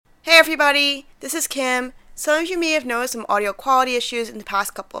everybody, this is Kim. Some of you may have noticed some audio quality issues in the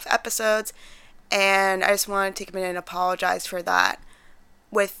past couple of episodes, and I just want to take a minute and apologize for that.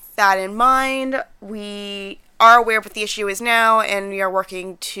 With that in mind, we are aware of what the issue is now, and we are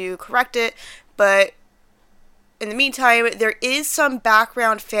working to correct it, but in the meantime, there is some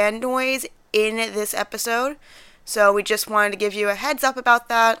background fan noise in this episode, so we just wanted to give you a heads up about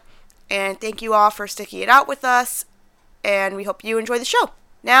that, and thank you all for sticking it out with us, and we hope you enjoy the show.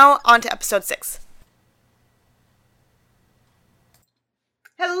 Now, on to episode 6.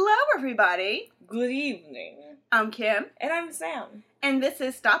 Hello, everybody. Good evening. I'm Kim. And I'm Sam. And this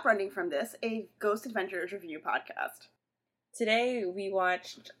is Stop Running From This, a Ghost Adventures review podcast. Today, we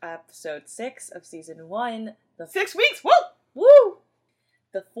watched episode 6 of season 1. 6 weeks? Woo! Woo!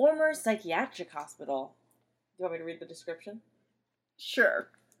 The former psychiatric hospital. Do you want me to read the description? Sure.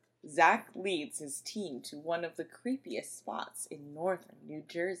 Zach leads his team to one of the creepiest spots in northern New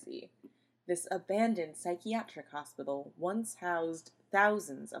Jersey. This abandoned psychiatric hospital once housed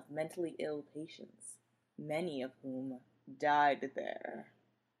thousands of mentally ill patients, many of whom died there.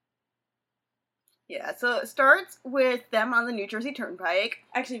 Yeah, so it starts with them on the New Jersey Turnpike.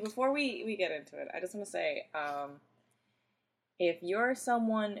 Actually, before we get into it, I just want to say, if you're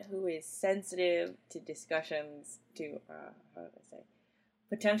someone who is sensitive to discussions,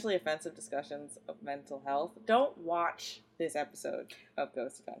 potentially offensive discussions of mental health, don't watch this episode of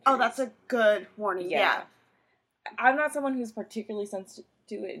Ghost Adventures. Oh, that's a good warning, yeah. I'm not someone who's particularly sensitive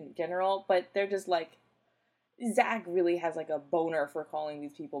to it in general, but they're just like, Zach really has like a boner for calling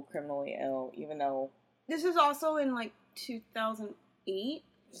these people criminally ill, even though... This is also in like 2008,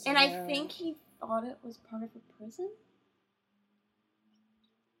 and I think he thought it was part of a prison?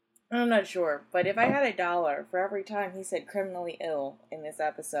 I'm not sure, but if I had $1 for every time he said criminally ill in this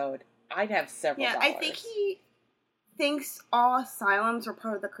episode, I'd have several dollars. I think he thinks all asylums were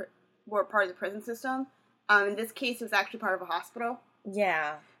part of the prison system. In this case, it was actually part of a hospital.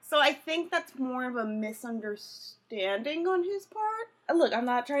 Yeah. So I think that's more of a misunderstanding on his part. Look, I'm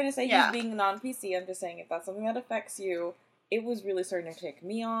not trying to say he's being non-PC. I'm just saying if that's something that affects you, it was really starting to tick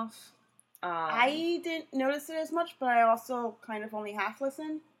me off. I didn't notice it as much, but I also kind of only half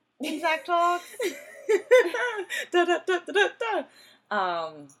listened. Zach talks.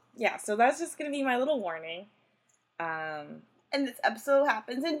 Yeah, so that's just gonna be my little warning. And this episode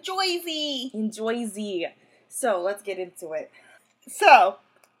happens in Jersey. So let's get into it. So,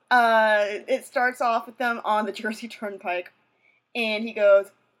 it starts off with them on the Jersey Turnpike, and he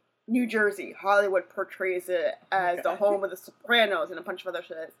goes, New Jersey, Hollywood portrays it as the home of the Sopranos and a bunch of other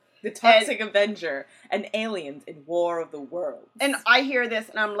shit. The Toxic Avenger and aliens in War of the Worlds. And I hear this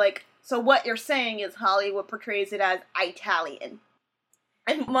and I'm like, so what you're saying is Hollywood portrays it as Italian.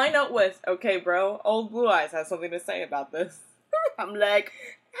 And my note was, okay, bro, Old Blue Eyes has something to say about this. I'm like,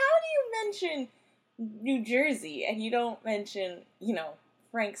 how do you mention New Jersey and you don't mention,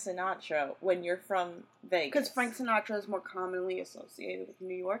 Frank Sinatra when you're from Vegas? Because Frank Sinatra is more commonly associated with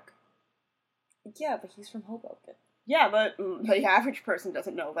New York. Yeah, but he's from Hoboken. Yeah, but the average person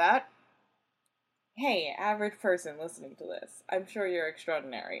doesn't know that. Hey, average person listening to this, I'm sure you're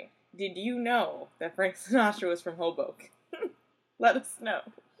extraordinary. Did you know that Frank Sinatra was from Hoboken? Let us know.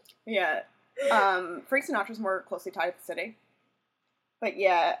 Yeah. Frank Sinatra's more closely tied to the city. But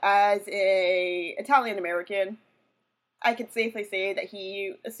yeah, as a Italian-American, I could safely say that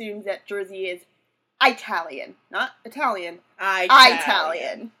he assumes that Jersey is Italian. Not Italian.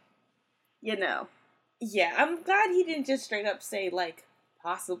 Italian. You know. Yeah, I'm glad he didn't just straight up say,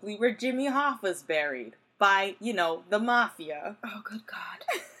 possibly where Jimmy Hoffa's buried. By, the mafia. Oh, good God.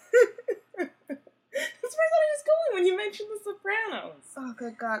 That's where I thought he was going when you mentioned The Sopranos. Oh,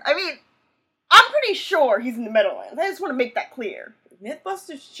 good God. I mean, I'm pretty sure he's in the Meadowlands. I just want to make that clear.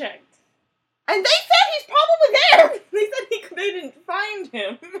 Mythbusters checked. And they said he's probably there! They said they didn't find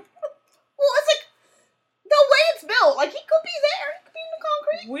him. Well, it's like, the way it's built, he could be there. He could be in the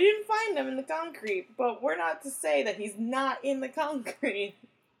concrete. We didn't find him in the concrete, but we're not to say that he's not in the concrete.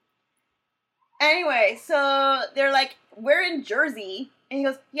 Anyway, so they're like, we're in Jersey. And he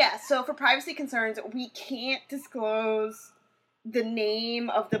goes, yeah, so for privacy concerns, we can't disclose the name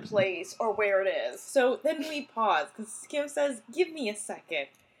of the place or where it is. So then we pause, because Kim says, give me a second.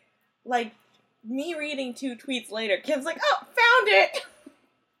 Me reading 2 tweets later, Kim's like, oh, found it!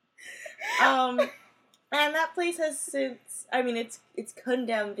 And that place has since, it's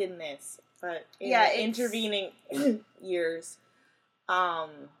condemned in this, but in the intervening years,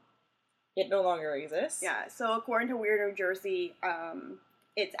 it no longer exists. Yeah, so according to Weird New Jersey,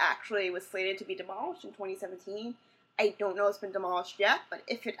 it actually was slated to be demolished in 2017. I don't know if it's been demolished yet, but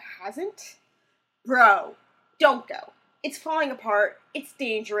if it hasn't, bro, don't go. it's falling apart, it's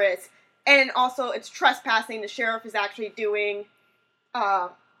dangerous, and also it's trespassing. The sheriff is actually doing,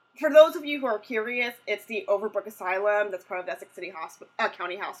 for those of you who are curious, it's the Overbrook Asylum that's part of the Essex City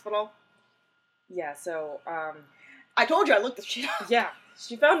County Hospital. Yeah, so, I told you I looked this shit up. yeah,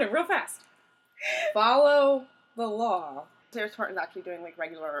 she found it real fast. Follow the law. Sheriff Martin's actually doing, like,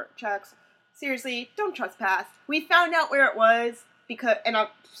 regular checks. Seriously, don't trespass. We found out where it was, because, and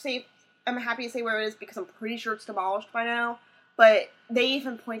I'm happy to say where it is because I'm pretty sure it's demolished by now. But they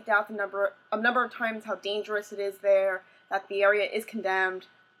even point out a number of times how dangerous it is there, that the area is condemned.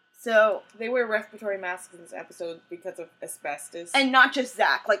 So they wear respiratory masks in this episode because of asbestos. And not just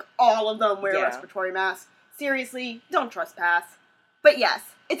Zach, like all of them wear respiratory masks. Seriously, don't trespass. But yes,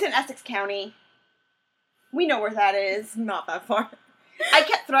 it's in Essex County. We know where that is. It's not that far. I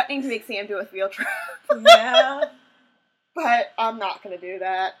kept threatening to make Sam do a field trip. Yeah. But I'm not going to do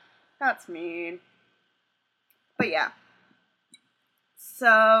that. That's mean. But yeah.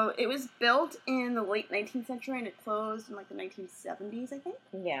 So, it was built in the late 19th century and it closed in like the 1970s, I think.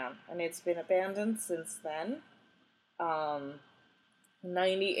 Yeah, and it's been abandoned since then.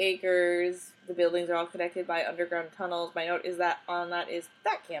 90 acres. The buildings are all connected by underground tunnels. My note is that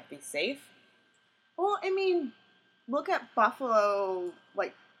can't be safe. Well, I mean, look at Buffalo,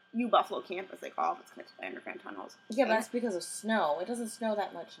 like, Buffalo campus, they call it. It's connected by underground tunnels. Yeah, but that's because of snow. It doesn't snow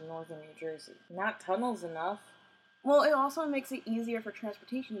that much in northern New Jersey. Not tunnels enough. Well, it also makes it easier for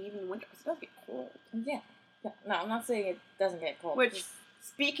transportation even in winter, because it does get cold. Yeah. No, I'm not saying it doesn't get cold. Which,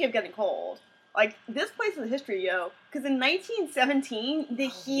 speaking of getting cold, like, this place is history, yo. Because in 1917, the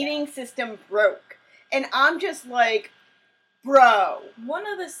heating system broke. And I'm just like, bro. One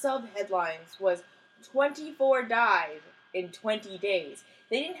of the sub-headlines was 24 died in 20 days.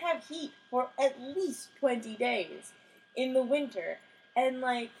 They didn't have heat for at least 20 days in the winter. And,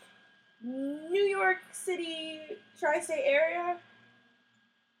 like, New York City, tri-state area,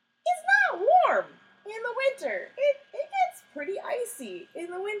 it's not warm in the winter. It gets pretty icy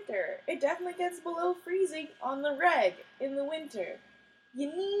in the winter. It definitely gets below freezing on the reg in the winter. You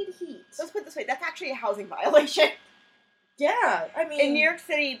need heat. Let's put it this way, that's actually a housing violation. Yeah, I mean... In New York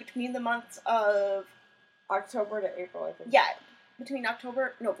City, between the months of... October to April, I think. Yeah, between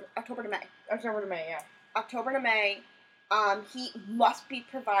October to May. October to May, yeah. October to May, heat must be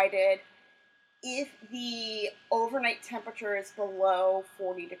provided if the overnight temperature is below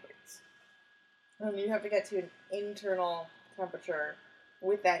 40 degrees. And you have to get to an internal temperature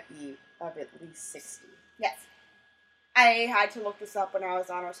with that heat of at least 60. Yes. I had to look this up when I was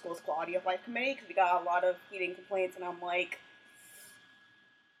on our school's quality of life committee because we got a lot of heating complaints, and I'm like,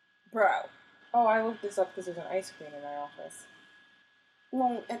 bro. Oh, I looked this up because there's an ice cream in my office.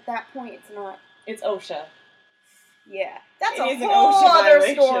 Well, at that point, it's not. It's OSHA. Yeah. That's a whole other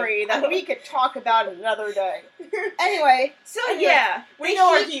violation. story that we could talk about another day. Anyway, so yeah. We know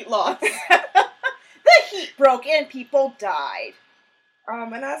our heat laws. The heat broke and people died.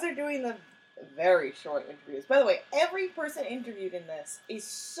 And as they're doing the very short interviews, by the way, every person interviewed in this is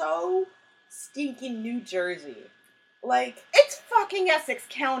so stinking New Jersey. Like, it's fucking Essex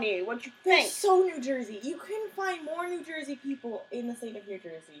County. What'd you think? It's so New Jersey. You couldn't find more New Jersey people in the state of New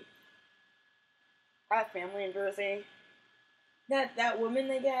Jersey. I have family in Jersey. That woman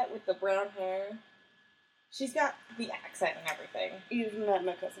they get with the brown hair, she's got the accent and everything. You've met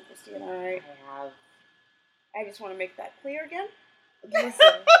my cousin Christina, right? I have. I just want to make that clear again.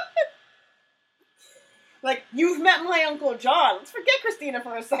 Listen. Like, you've met my Uncle John. Let's forget Christina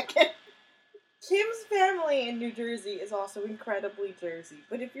for a second. Kim's family in New Jersey is also incredibly Jersey.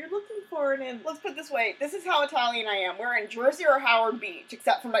 But if you're looking for let's put it this way. This is how Italian I am. We're in Jersey or Howard Beach,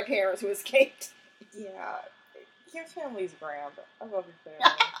 except for my parents who escaped. Yeah. Kim's family's grand. I love your family.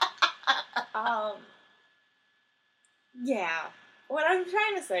 Yeah. What I'm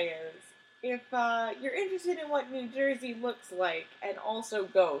trying to say is, if you're interested in what New Jersey looks like, and also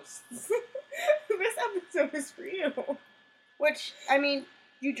ghosts, this episode is for you. Which, I mean,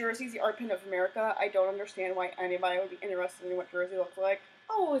 New Jersey's the armpit of America. I don't understand why anybody would be interested in what Jersey looks like.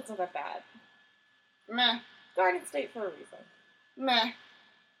 Oh, it's not that bad. Meh. Garden State for a reason. Meh.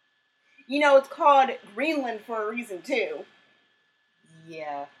 You know, it's called Greenland for a reason, too.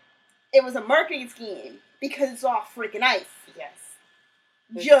 Yeah. It was a marketing scheme, because it's all freaking ice. Yes.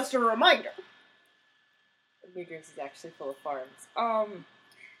 Just a reminder. New Jersey's actually full of farms.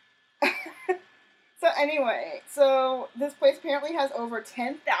 So anyway, this place apparently has over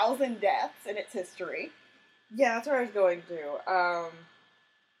 10,000 deaths in its history. Yeah, that's where I was going to.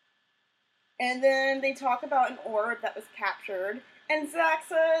 And then they talk about an orb that was captured, and Zach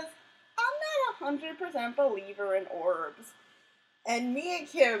says, I'm not 100% believer in orbs. And me and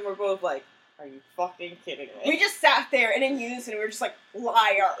Kim were both like, Are you fucking kidding me? We just sat there and in unison we were just like,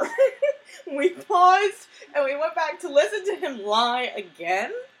 liar. We paused and we went back to listen to him lie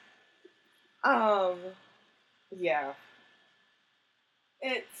again. Yeah.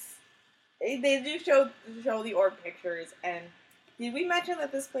 They do show the orb pictures, and did we mention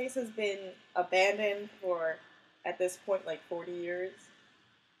that this place has been abandoned for, at this point, like 40 years?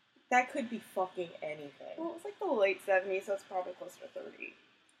 That could be fucking anything. Well, it was like the late 70s, so it's probably closer to 30.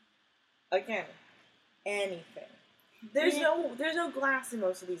 Again, anything. There's no glass in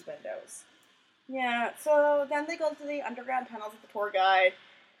most of these windows. Yeah, so then they go to the underground tunnels with the tour guide,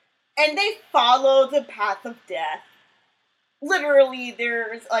 and they follow the path of death. Literally,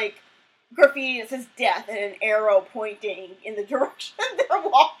 there's, like, graffiti that says death and an arrow pointing in the direction they're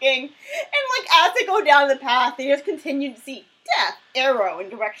walking. And, like, as they go down the path, they just continue to see death, arrow in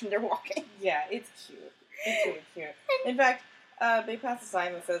the direction they're walking. Yeah, it's cute. It's really cute. In fact, they pass a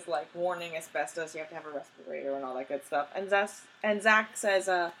sign that says, like, warning asbestos, you have to have a respirator and all that good stuff. And Zach says,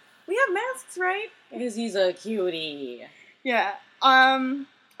 we have masks, right? Because he's a cutie. Yeah.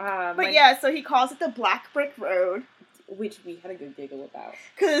 But yeah, so he calls it the Black Brick Road. Which we had a good giggle about.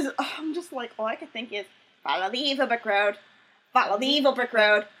 Because I'm just like, all I could think is, follow the evil brick road. Follow the evil brick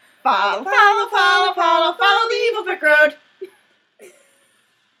road. Follow the evil brick road.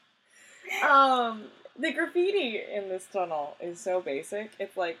 The graffiti in this tunnel is so basic.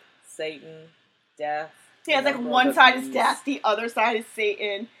 It's like Satan, death. Yeah, it's like one side is death, the other side is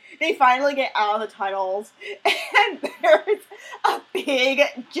Satan. They finally get out of the tunnels, and there's a big,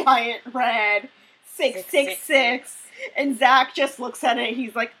 giant red 666. And Zach just looks at it,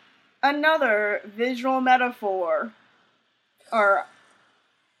 he's like, another visual metaphor. Or,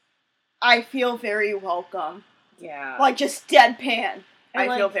 I feel very welcome. Yeah. Like, just deadpan. And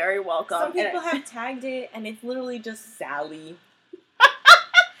I feel very welcome. Some people have tagged it, and it's literally just Sally.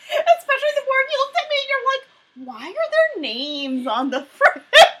 Especially the word you looked at me and you're like, why are there names on the front?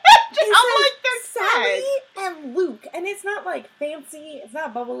 I'm like, they're Sally and Luke. And it's not like fancy, it's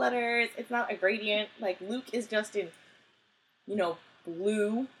not bubble letters, it's not a gradient. Like, Luke is just in,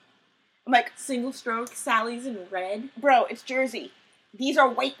 blue. I'm like, single stroke. Sally's in red. Bro, it's Jersey. These are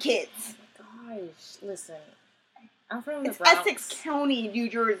white kids. Oh my gosh, listen. I'm from the Bronx. Essex County, New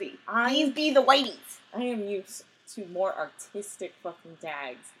Jersey. These be the whiteies. I am used to more artistic fucking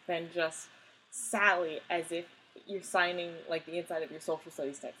tags than just Sally, as if you're signing, like, the inside of your social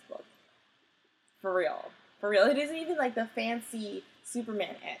studies textbook. For real. For real. It isn't even, like, the fancy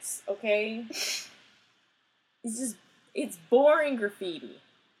Superman S, okay? It's boring graffiti.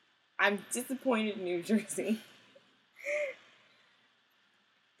 I'm disappointed in New Jersey.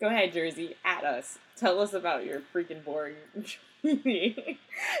 Go ahead, Jersey, at us. Tell us about your freaking boring graffiti.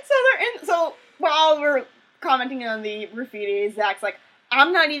 So while we're commenting on the graffiti, Zach's like,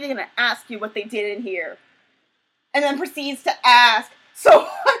 I'm not even gonna ask you what they did in here. And then proceeds to ask, so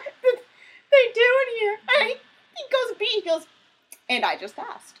what did they do in here? And he goes, and I just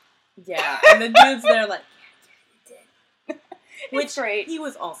asked. Yeah, and the dude's there like, yeah, you did. Which, great. He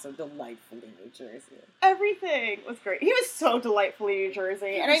was also delightfully New Jersey. Everything was great. He was so delightfully New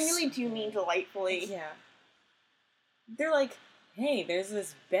Jersey, and I really do mean delightfully. Yeah. They're like, hey, there's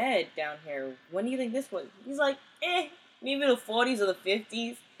this bed down here. When do you think this was? He's like, maybe the 40s or the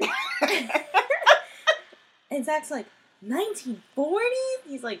 50s. And Zach's like, 1940s?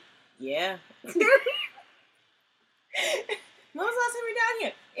 He's like, yeah. When was the last time we were down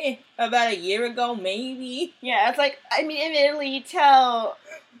here? About a year ago, maybe. Yeah, it's like, I mean, admittedly, you tell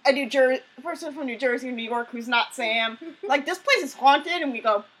a person from New Jersey or New York who's not Sam, like, this place is haunted, and we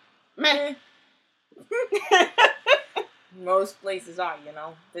go, meh. Most places are,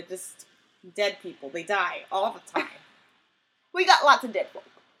 They're just dead people. They die all the time. We got lots of dead folk.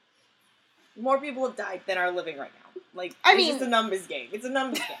 More people have died than are living right now. Like, it's just a numbers game. It's a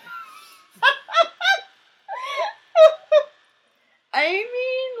numbers game. I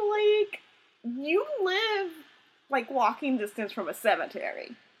mean, like, you live, like, walking distance from a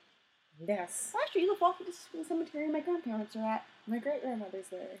cemetery. Yes. Actually, you live walking distance from the cemetery my grandparents are at. My great-grandmother's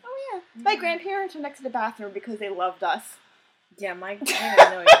there. Oh, yeah. Mm-hmm. My grandparents are next to the bathroom because they loved us. Yeah, I don't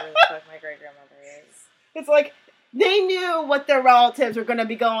know who the fuck my great-grandmother is. It's like, they knew what their relatives were going to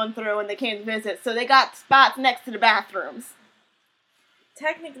be going through when they came to visit, so they got spots next to the bathrooms.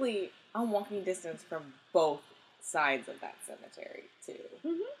 Technically, I'm walking distance from both sides of that cemetery, too.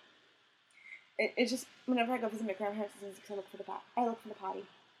 Mm-hmm. It's just, whenever I go visit my grandparents, I look for the potty. Yeah.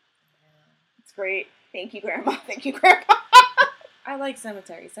 It's great. Thank you, Grandma. Thank you, Grandpa. I like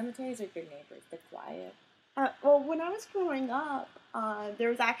cemeteries. Cemeteries are good neighbors. They're quiet. Well, when I was growing up, there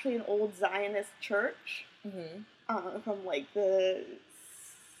was actually an old Zionist church from, like, the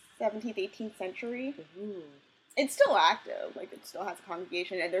 17th, 18th century. Ooh. It's still active. Like, it still has a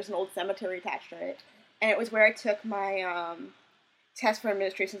congregation, and there's an old cemetery attached to it. And it was where I took my test for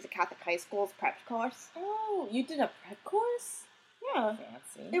administration to Catholic high school's prep course. Oh, you did a prep course? Yeah.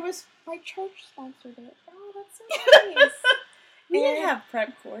 Fancy. It was, my church sponsored it. Oh, that's so nice. We didn't have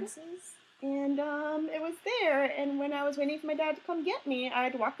prep courses. And it was there, and when I was waiting for my dad to come get me,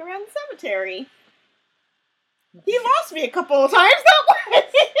 I'd walk around the cemetery. He lost me a couple of times that way.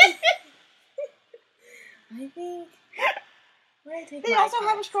 I think. They also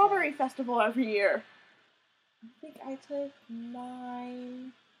have a strawberry festival every year. I think I took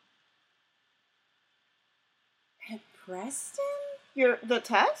mine at Preston? The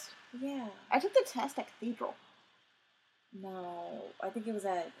test? Yeah. I took the test at Cathedral. No, I think it was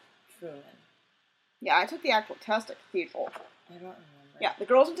at Truman. Yeah, I took the actual test at Cathedral. I don't remember. Yeah, the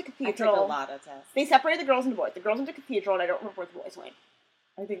girls went to Cathedral. I took a lot of tests. They separated the girls and the boys. The girls went to Cathedral, and I don't remember where the boys went.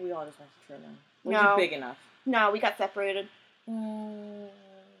 I think we all just went to Truman. No. Was it big enough? No, we got separated.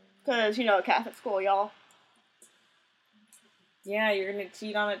 Because, Catholic school, y'all. Yeah, you're gonna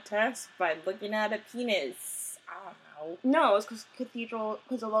cheat on a test by looking at a penis. I don't know. No, it's because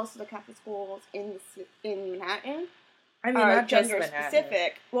because most of the Catholic schools in Manhattan I mean, are not just gender Manhattan.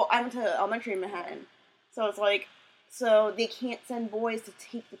 specific. Well, I went to elementary in Manhattan. So it's like, so they can't send boys to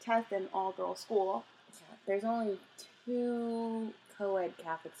take the test in all-girls school. Yeah, there's only 2 co-ed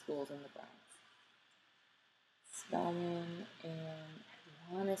Catholic schools in the Bronx. Spelman and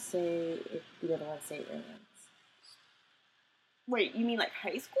I want to say the other one's St. Raymond's. Wait, you mean like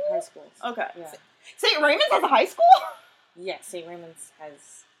high school? High schools. Okay. Yeah. St. Raymond's has a high school? Yeah, St. Raymond's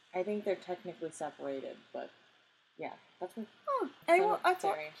has... I think they're technically separated, but yeah, that's what... Huh. I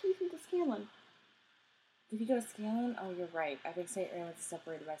thought he went to Scanlon. Did he go to Scanlon? Oh, you're right. I think St. Raymond's is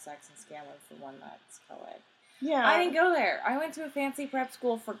separated by sex and Scanlon's the one that's co-ed. Yeah. I didn't go there. I went to a fancy prep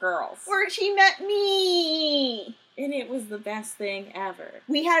school for girls. Where she met me! And it was the best thing ever.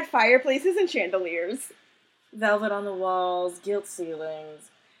 We had fireplaces and chandeliers. Velvet on the walls, gilt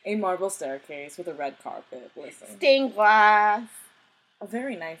ceilings, a marble staircase with a red carpet. Listen. Stained glass. A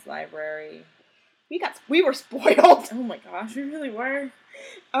very nice library. We were spoiled. Oh my gosh, we really were.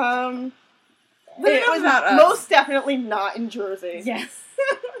 But it was about us. Most definitely not in Jersey. Yes.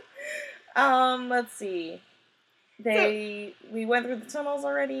 Let's see. We went through the tunnels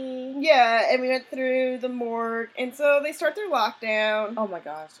already. Yeah, and we went through the morgue, and so they start their lockdown. Oh my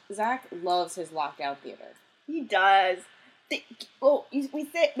gosh. Zach loves his lockdown theater. He does. We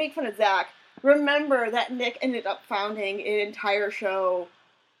make fun of Zach. Remember that Nick ended up founding an entire show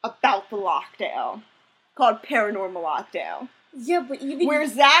about the lockdown called Paranormal Lockdown. Yeah, but even... Where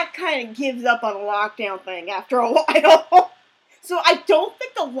Zach kind of gives up on the lockdown thing after a while. So I don't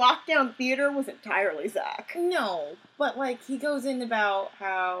think the lockdown theater was entirely Zach. No, but he goes in about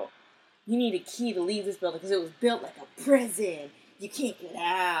how you need a key to leave this building because it was built like a prison. You can't get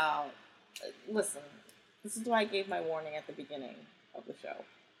out. Listen, this is why I gave my warning at the beginning of the show.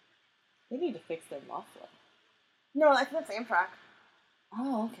 They need to fix their muffler. No, that's Amtrak.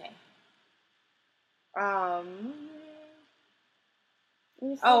 Oh, okay.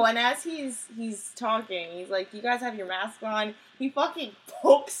 Oh, and as he's talking, he's like, "You guys have your mask on." He fucking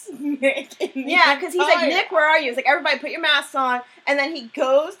pokes Nick in the because he's like, "Nick, where are you?" He's like, "Everybody put your masks on." And then he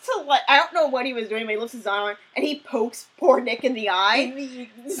goes to, I don't know what he was doing, but he lifts his arm, and he pokes poor Nick in the eye. In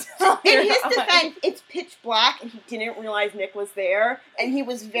his defense, it's pitch black, and he didn't realize Nick was there, and he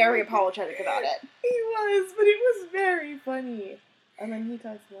was very apologetic about it. He was, but it was very funny. And then he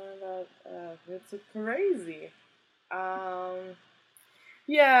talks more about, it's crazy.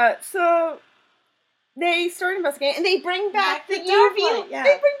 Yeah, so they start investigating, and they bring back the dark UV light. Yeah.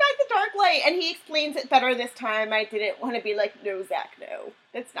 They bring back the dark light, and he explains it better this time. I didn't want to be like, "No, Zach, no.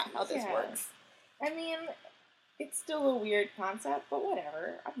 That's not how this works." I mean, it's still a weird concept, but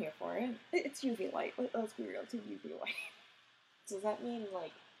whatever. I'm here for it. It's UV light. Let's be real. It's UV light. Does that mean,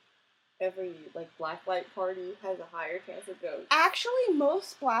 every, blacklight party has a higher chance of ghosts? Actually,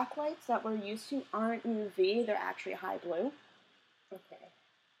 most black lights that we're used to aren't UV. They're actually high blue. Okay.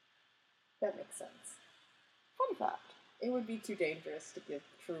 That makes sense. Fun fact. It would be too dangerous to give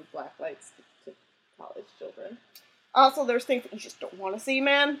true black lights to college children. Also, there's things that you just don't want to see,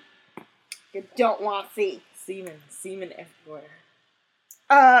 man. You don't want to see. Semen everywhere.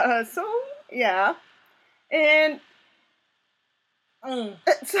 So, yeah. And...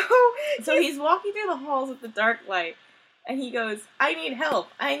 So he's walking through the halls with the dark light, and he goes, "I need help.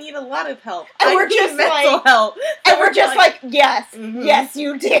 I need a lot of help. And we're just mental help." And we're just yes, yes,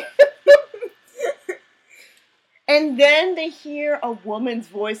 you did. And then they hear a woman's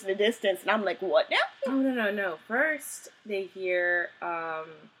voice in the distance, and I'm like, "What now?" Oh no! First, they hear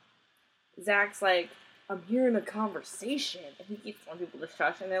Zach's like, I'm hearing a conversation. And he keeps telling people to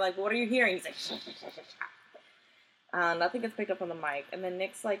shush. And they're like, what are you hearing? He's like, shush, shush, shush, shush. Nothing gets picked up on the mic. And then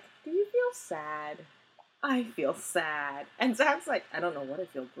Nick's like, do you feel sad? I feel sad. And Zach's like, I don't know what I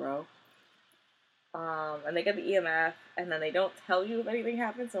feel, bro. And they get the EMF, and then they don't tell you if anything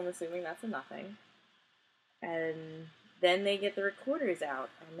happens, so I'm assuming that's a nothing. And then they get the recorders out,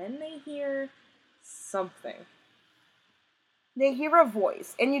 and then they hear something. They hear a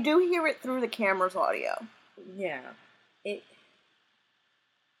voice, and you do hear it through the camera's audio. Yeah. They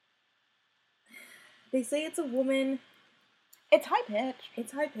say it's a woman. It's high pitch.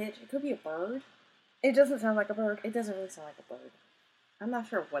 It's high pitch. It could be a bird. It doesn't sound like a bird. It doesn't really sound like a bird. I'm not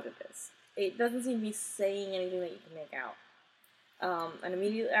sure what it is. It doesn't seem to be saying anything that you can make out. And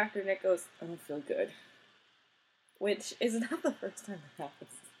immediately after, Nick goes, I don't feel good. Which is not the first time that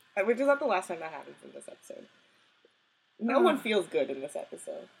happens. Which is not the last time that happens in this episode. No one feels good in this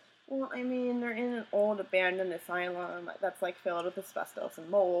episode. Well, I mean, they're in an old abandoned asylum that's, like, filled with asbestos and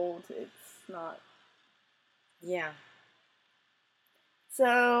mold. It's not... Yeah.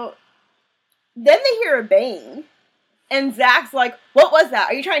 So, then they hear a bang. And Zach's like, what was that?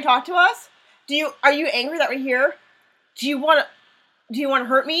 Are you trying to talk to us? Are you angry that we're here? Do you want to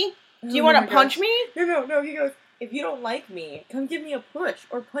hurt me? Do you want to punch me? No, he goes, if you don't like me, come give me a push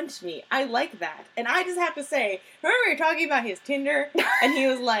or punch me. I like that. And I just have to say, remember we were talking about his Tinder? And he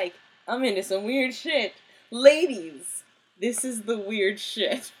was like, I'm into some weird shit. Ladies, this is the weird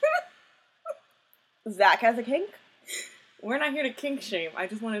shit. Zach has a kink? We're not here to kink shame. I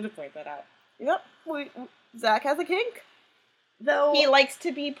just wanted to point that out. Yep. Zach has a kink. Though he likes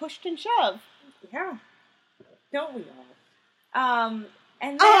to be pushed and shoved. Yeah. Don't we all?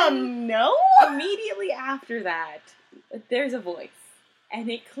 And then no? Immediately after that, there's a voice. And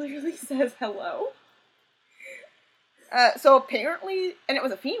it clearly says hello. So apparently, and it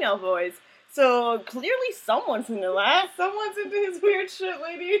was a female voice, so clearly someone's into that. Someone's into his weird shit,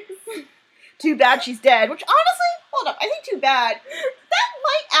 ladies. Too bad she's dead, which honestly, hold up, I think too bad. That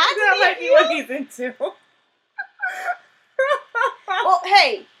might add to that might be what he's into. Well,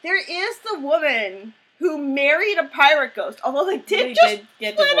 hey, there is the woman who married a pirate ghost, although they did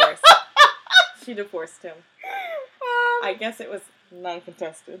get divorced. She divorced him. I guess it was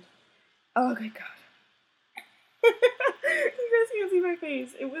non-contested. Oh, good God. You guys can't see my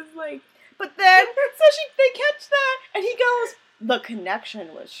face. It was like... But then, they catch that, and he goes, the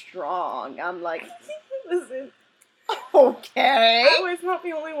connection was strong. I'm like, listen. Okay. I was not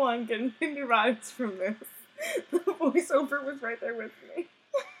the only one getting derived from this. The voiceover was right there with me.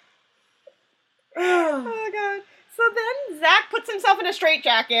 Oh, God. So then Zach puts himself in a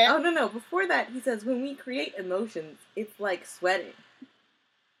straitjacket. Oh, no. Before that, he says, when we create emotions, it's like sweating.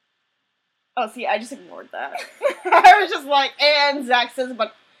 Oh, see, I just ignored that. I was just like, and Zach says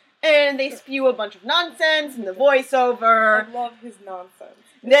and they spew a bunch of nonsense in the voiceover. I love his nonsense.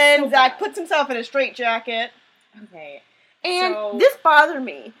 Then Zach puts himself in a straitjacket. Okay. And this bothered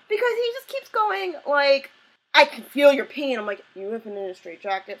me, because he just keeps going, like, I can feel your pain. I'm like, you have been in a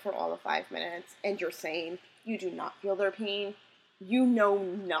straitjacket for all of 5 minutes, and you're saying you do not feel their pain. You know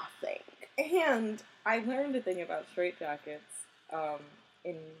nothing. And I learned a thing about straitjackets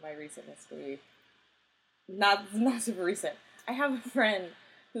in my recent history. Not super recent. I have a friend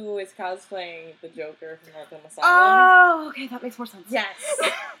who is cosplaying the Joker from Arkham Asylum. Oh, okay, that makes more sense. Yes.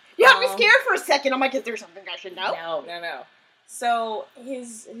 You had me scared for a second. I'm like, is there something I should know? No. So,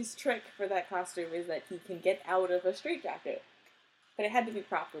 his trick for that costume is that he can get out of a straitjacket. But it had to be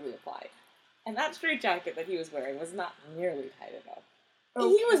properly applied. And that straitjacket that he was wearing was not nearly tight enough. Okay.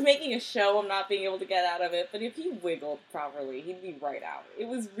 He was making a show of not being able to get out of it, but if he wiggled properly, he'd be right out. It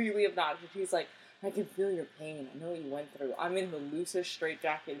was really obnoxious. He's like, I can feel your pain. I know what you went through. I'm in the loosest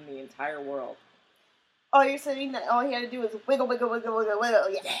straitjacket in the entire world. Oh, you're saying that all he had to do was wiggle, yeah.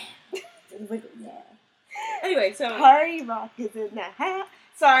 Wiggle, yeah. Anyway, so... Party rock is in the hat.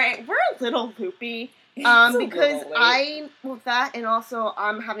 Sorry, we're a little loopy. Because with that, and also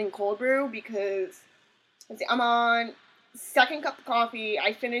I'm having cold brew because, I'm on second cup of coffee.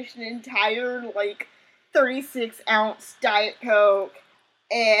 I finished an entire, 36-ounce Diet Coke,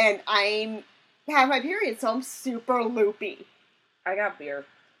 and I'm have my period, so I'm super loopy. I got beer.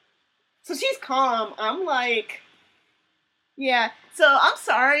 So she's calm. I'm like, yeah. So I'm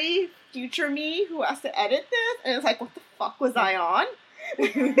sorry, future me, who has to edit this, and it's like, what the fuck was I on?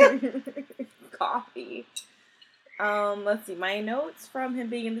 Coffee. Let's see. My notes from him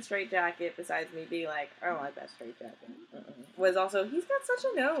being in the straitjacket, besides me being like, I don't like that straitjacket, was also, he's got such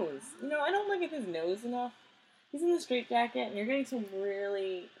a nose. I don't look at his nose enough. He's in the straitjacket, and you're getting some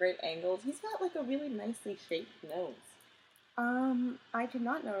really great angles. He's got, a really nicely shaped nose. I did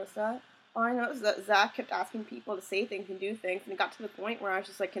not notice that. All I know is that Zach kept asking people to say things and do things, and it got to the point where I was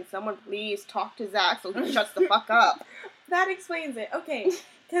just like, can someone please talk to Zach so he shuts the fuck up? That explains it. Okay,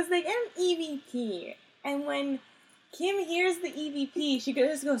 because they get an EVP, and when Kim hears the EVP, she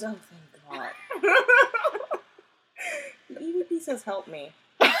just goes, oh, thank God. The EVP says, help me.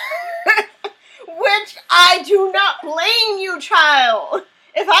 Which I do not blame you, child.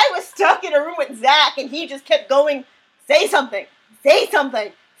 If I was stuck in a room with Zach and he just kept going, say something, say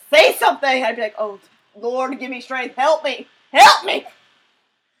something, say something, I'd be like, oh, Lord, give me strength, help me, help me.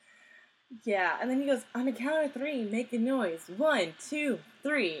 Yeah, and then he goes, on a count of 3, make a noise. 1, 2,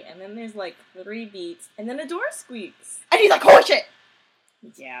 3. And then there's like 3 beats, and then a door squeaks. And he's like, holy shit.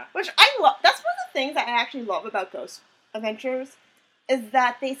 Yeah. Which I love. That's one of the things I actually love about Ghost Adventures, is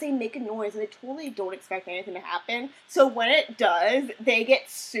that they say make a noise and they totally don't expect anything to happen. So when it does, they get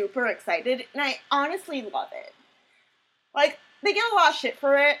super excited, and I honestly love it. Like, they get a lot of shit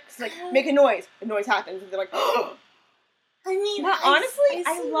for it. It's like, make a noise happens, and they're like, oh. I mean, honestly,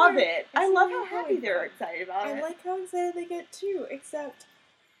 I love it. I love how happy they're excited about it. I like how excited they get too, except...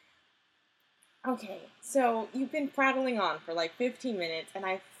 Okay, so you've been prattling on for like 15 minutes, and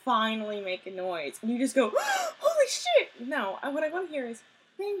I finally make a noise, and you just go, holy shit! No, what I want to hear is,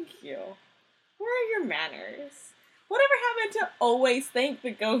 thank you. Where are your manners? Whatever happened to always thank the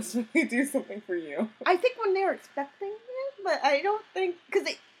ghost when they do something for you? I think when they're expecting it, but I don't think... Because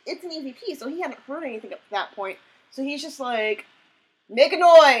it's an EVP, so he hadn't heard anything up to that point. So he's just like, make a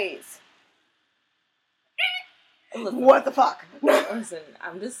noise! Listen, what the fuck? Listen,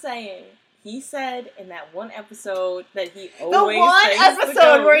 I'm just saying, he said in that one episode that he always the one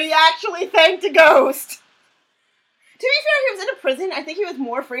episode where he actually thanked a ghost! To be fair, he was in a prison. I think he was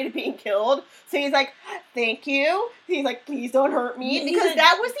more afraid of being killed. So he's like, thank you. He's like, please don't hurt me. Because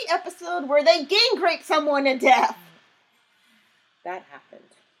that was the episode where they gang raped someone to death. That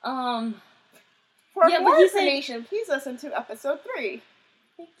happened. For more information, please listen to episode 3.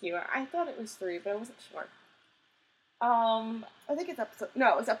 Thank you. I thought it was 3, but I wasn't sure. I think it's episode...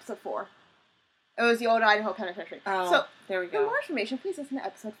 No, it was episode 4. It was the old Idaho Penitentiary. Oh, so, there we go. For more information, please listen to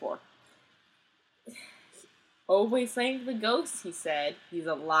episode 4. Always thank the ghost, he said. He's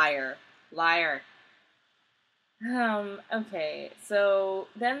a liar. Liar. Okay, so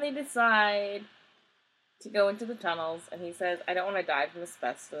then they decide to go into the tunnels, and he says, I don't want to die from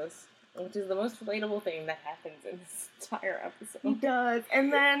asbestos. Which is the most relatable thing that happens in this entire episode. He does.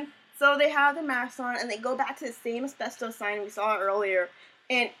 And then, so they have the masks on, and they go back to the same asbestos sign we saw earlier.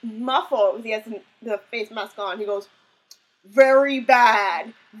 And Muffle, because he has the face mask on, he goes, very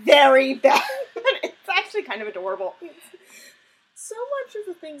bad. Very bad. It's actually kind of adorable. So much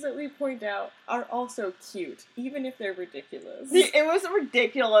of the things that we point out are also cute, even if they're ridiculous. It was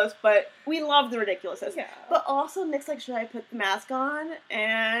ridiculous, but we love the ridiculousness. Yeah. But also, Nick's like, should I put the mask on?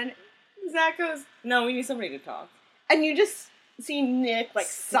 And Zach goes, no, we need somebody to talk. And you just see Nick, like,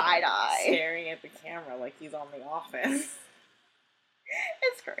 side-eye. Staring at the camera like he's on The Office.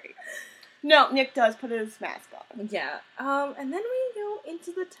 It's great. No, Nick does put his mask on. Yeah. And then we go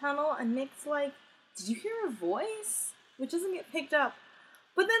into the tunnel, and Nick's like, did you hear a voice? Which doesn't get picked up.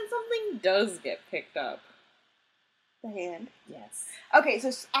 But then something does get picked up. The hand? Yes. Okay,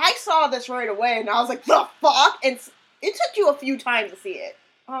 so I saw this right away, and I was like, the fuck? And it took you a few times to see it.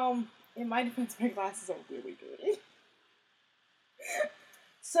 In my defense, my glasses are really good.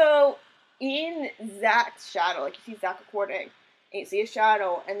 So, in Zach's shadow, like, you see Zach recording, and you see a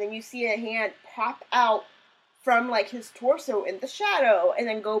shadow, and then you see a hand pop out from, like, his torso in the shadow, and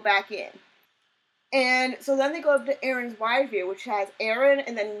then go back in. And so then they go up to Aaron's wide view, which has Aaron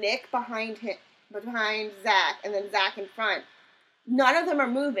and then Nick behind Zach, and then Zach in front. None of them are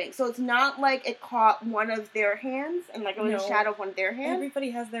moving, so it's not like it caught one of their hands, and like it was a shadow of one of their hands. Everybody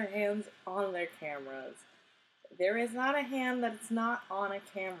has their hands on their cameras. There is not a hand that's not on a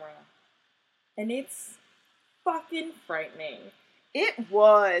camera. And it's fucking frightening. It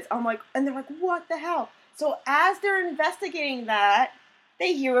was. I'm like, and they're like, what the hell? So as they're investigating that,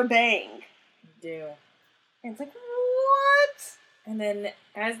 they hear a bang. Do. And it's like, what? And then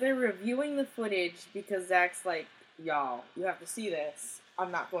as they're reviewing the footage, because Zach's like, y'all, you have to see this.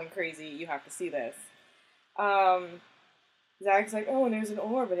 I'm not going crazy. You have to see this. Zach's like, oh, and there's an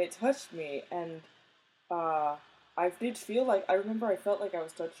orb, and it touched me. And I did feel like, I remember I felt like I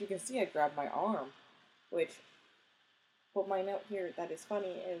was touched. You can see I grabbed my arm. Which, what my note here that is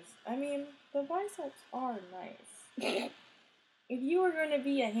funny is, I mean, the biceps are nice. If you were going to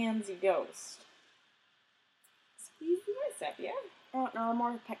be a handsy ghost, squeeze the bicep, yeah? I don't know, I'm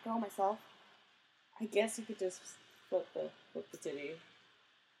more of a pet girl myself. I guess you could just flip the titty.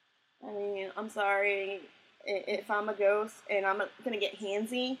 I mean, I'm sorry if I'm a ghost and I'm gonna get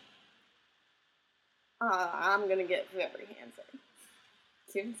handsy. I'm gonna get very handsy.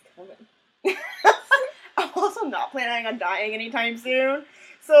 Kim's coming. I'm also not planning on dying anytime soon.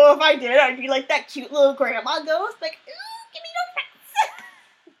 So if I did, I'd be like that cute little grandma ghost, like, ooh, give me no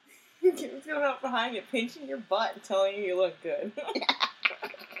pets. Kim's going up behind you, pinching your butt, and telling you look good.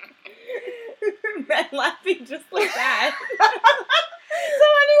 Men laughing just like that. So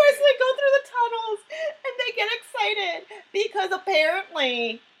anyways, they go through the tunnels, and they get excited, because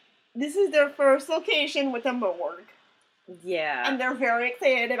apparently, this is their first location with a morgue. Yeah. And they're very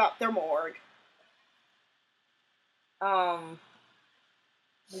excited about their morgue.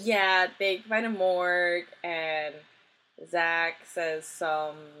 Yeah, they find a morgue, and Zach says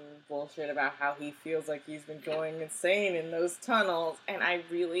some bullshit about how he feels like he's been going insane in those tunnels, and I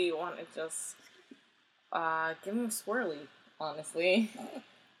really want to just give him a swirly, honestly.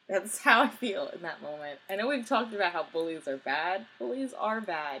 That's how I feel in that moment. I know we've talked about how bullies are bad. Bullies are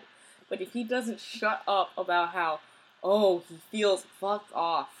bad. But if he doesn't shut up about how, he feels fucked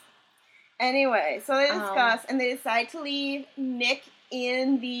off. Anyway, so they discuss, and they decide to leave Nick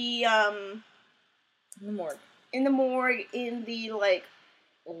in the morgue. In the morgue, in the, like,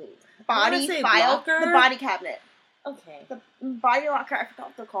 body file, locker? the body cabinet. Okay. The body locker, I forgot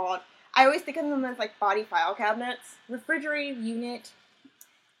what they're called. I always think of them as, like, body file cabinets. Refrigerated unit.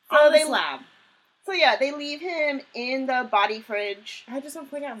 So on the slab. So yeah, they leave him in the body fridge. I just want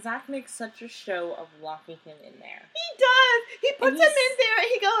to point out, Zach makes such a show of locking him in there. He does! He puts him in there and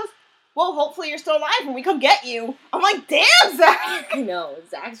he goes, well, hopefully you're still alive when we come get you. I'm like, damn, Zach! I know,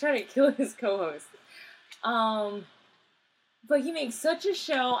 Zach's trying to kill his co-host. But he makes such a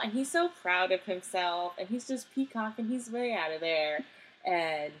show, and he's so proud of himself, and he's just peacocking his way out of there,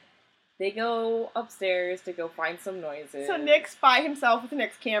 and they go upstairs to go find some noises. So Nick's by himself with the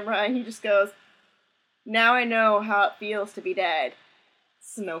Nick's camera, and he just goes, now I know how it feels to be dead.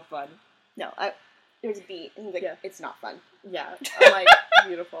 It's no fun. No, there's a beat, and he's like, it's not fun. Yeah, I'm like,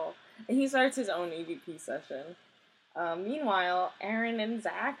 beautiful. And he starts his own EVP session. Meanwhile, Aaron and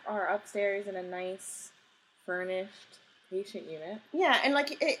Zach are upstairs in a nice, furnished patient unit. Yeah, and,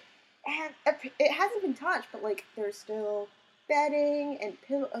 like, it hasn't been touched, but, like, there's still bedding and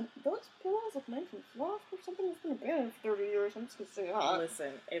those pillows look nice and soft or something that's been abandoned for 30 years. I'm just gonna say that.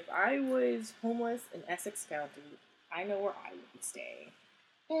 Listen, if I was homeless in Essex County, I know where I would be staying.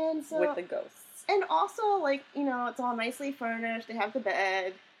 And so, with the ghosts. And also, like, you know, it's all nicely furnished. They have the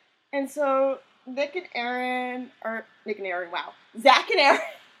bed. And so, Zach and Aaron. Zach and Aaron.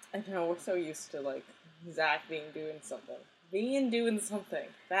 I know, we're so used to, like, Zach doing something.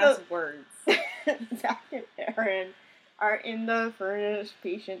 That's words. Zach and Aaron are in the furnished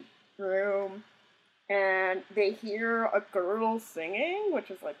patient room, and they hear a girl singing, which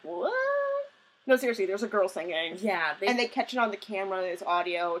is like, what? No, seriously, there's a girl singing. Yeah. And they catch it on the camera as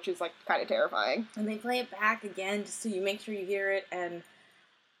audio, which is, like, kind of terrifying. And they play it back again just so you make sure you hear it, and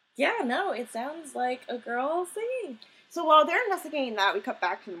yeah, no, it sounds like a girl singing. So while they're investigating that, we cut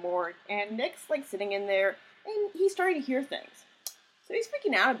back to the morgue, and Nick's, like, sitting in there, and he's starting to hear things. So he's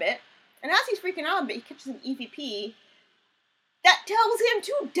freaking out a bit, and as he's freaking out a bit, he catches an EVP that tells him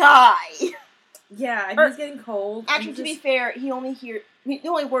to die. Yeah, and he's getting cold. Actually, to be fair, the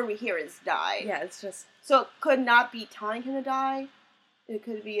only word we hear is die. Yeah, it's just... So it could not be telling him to die. It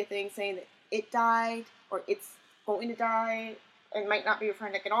could be a thing saying that it died, or it's going to die. It might not be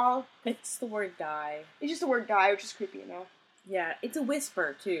referring to Nick at all. It's the word die. It's just the word die, which is creepy, you know? Yeah, it's a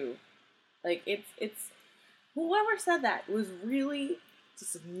whisper, too. Like, it's... Whoever said that was really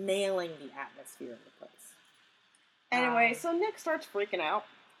just nailing the atmosphere of the place. Anyway, so Nick starts freaking out.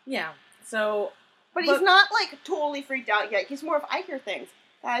 Yeah, so... But he's not, like, totally freaked out yet. He's more of, I hear things.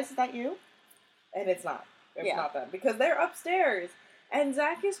 Guys, is that you? And it's not. It's not them. Because they're upstairs. And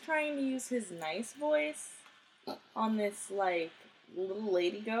Zach is trying to use his nice voice on this, like, little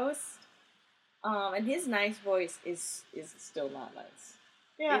lady ghost. And his nice voice is still not nice.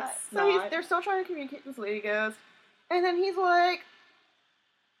 Yeah, they're still trying to communicate with this lady ghost. And then he's like,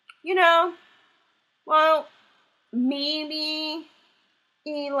 you know, well, maybe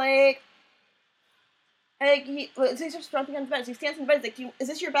he, he starts jumping on the bed. So he stands on the bed. He's like, is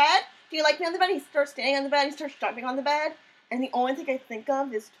this your bed? Do you like me on the bed? He starts standing on the bed. He starts jumping on the bed. And the only thing I think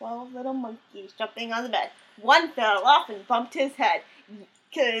of is 12 little monkeys jumping on the bed. One fell off and bumped his head.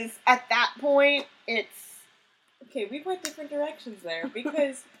 Because at that point, it's... Okay, we went different directions there.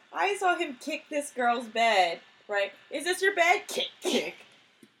 Because I saw him kick this girl's bed, right? Is this your bed? Kick, kick.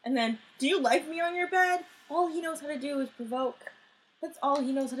 And then, do you like me on your bed? All he knows how to do is provoke. That's all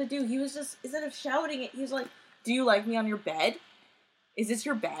he knows how to do. He was just, instead of shouting it, he was like, do you like me on your bed? Is this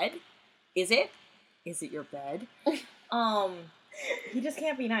your bed? Is it? Is it your bed? He just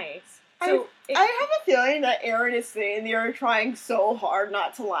can't be nice. So I have a feeling that Aaron is sitting there trying so hard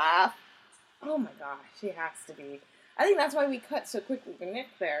not to laugh. Oh my gosh, he has to be. I think that's why we cut so quickly to Nick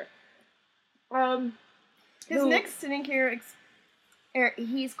there. Because Nick's sitting here,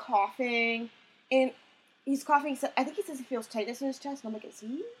 he's coughing, and he's coughing. So I think he says he feels tightness in his chest, and I'm like, is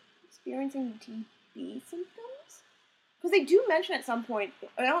he experiencing TB symptoms? Because they do mention at some point,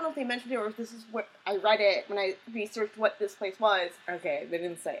 I don't know if they mentioned it or if this is what I read it when I researched what this place was. Okay, they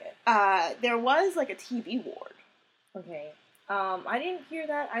didn't say it. There was like a TB ward. Okay. I didn't hear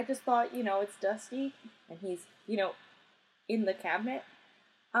that. I just thought, it's Dusty, and he's, in the cabinet.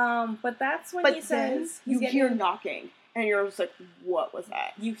 But that's when he says... you hear knocking, and you're just like, what was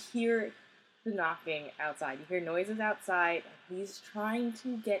that? You hear the knocking outside. You hear noises outside, and he's trying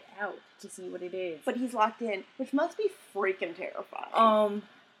to get out to see what it is. But he's locked in, which must be freaking terrifying.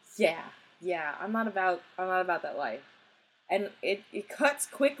 Yeah. I'm not about that life. And it cuts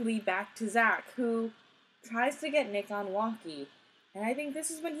quickly back to Zach, who tries to get Nick on walkie. And I think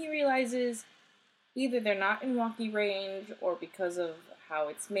this is when he realizes either they're not in walkie range, or because of how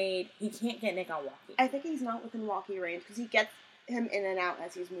it's made, he can't get Nick on walkie. I think he's not within walkie range, because he gets him in and out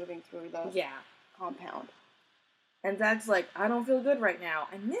as he's moving through the compound. And Zach's like, I don't feel good right now.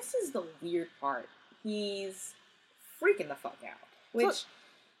 And this is the weird part. He's freaking the fuck out. Which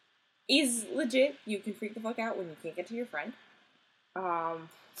is legit. You can freak the fuck out when you can't get to your friend.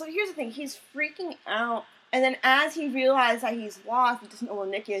 So here's the thing. He's freaking out. And then as he realizes that he's lost, he doesn't know where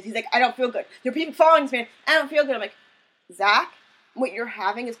Nick is, he's like, I don't feel good. There are people following this man. I don't feel good. I'm like, Zach, what you're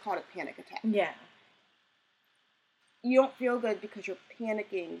having is called a panic attack. Yeah. You don't feel good because you're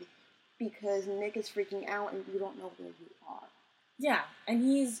panicking because Nick is freaking out and you don't know where you are. Yeah, and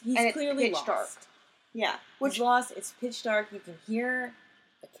he's clearly pitch lost. Dark. Yeah. He's lost, it's pitch dark, you can hear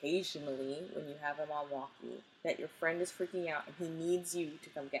occasionally when you have him on walkie that your friend is freaking out and he needs you to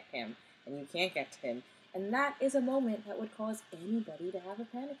come get him, and you can't get to him. And that is a moment that would cause anybody to have a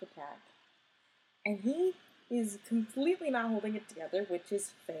panic attack. And he is completely not holding it together, which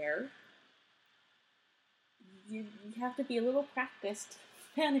is fair. You have to be a little practiced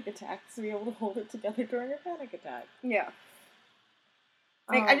panic attacks to be able to hold it together during a panic attack. Yeah.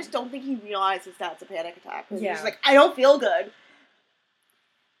 I just don't think he realizes that's a panic attack. Yeah. He's like, I don't feel good.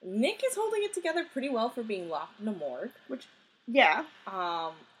 Nick is holding it together pretty well for being locked in a morgue. Which, yeah.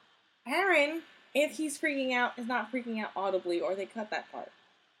 Aaron, if he's freaking out, is not freaking out audibly, or they cut that part.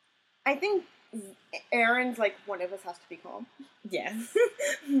 I think Aaron's like, one of us has to be calm. Yes.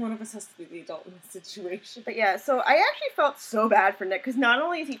 One of us has to be the adult in the situation. But yeah, so I actually felt so bad for Nick, because not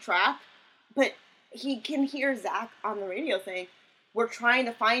only is he trapped, but he can hear Zach on the radio saying, we're trying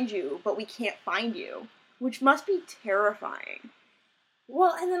to find you, but we can't find you. Which must be terrifying.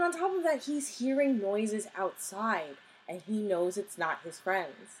 Well, and then on top of that, he's hearing noises outside, and he knows it's not his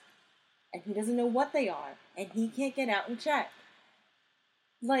friends. And he doesn't know what they are, and he can't get out and check.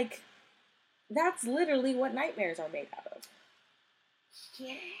 Like, that's literally what nightmares are made out of.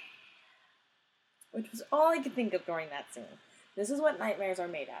 Yeah. Which was all I could think of during that scene. This is what nightmares are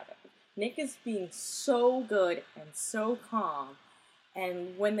made out of. Nick is being so good and so calm,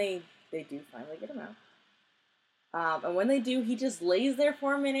 and when they do finally get him out, and when they do, he just lays there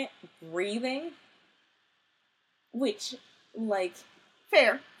for a minute, breathing, which, like,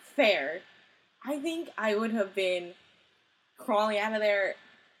 fair. I think I would have been crawling out of there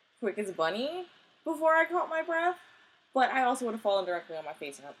quick as a bunny before I caught my breath, but I also would have fallen directly on my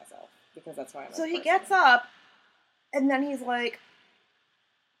face and hurt myself, because that's why I'm So he gets up, and then he's like,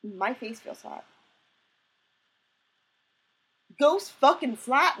 my face feels hot. Ghost fucking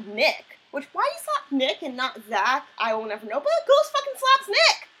slap Nick. Which, why he slapped Nick and not Zach, I will never know, but Ghost fucking slaps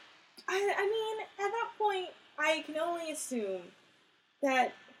Nick! I mean, at that point, I can only assume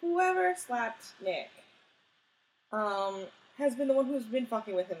that whoever slapped Nick, has been the one who's been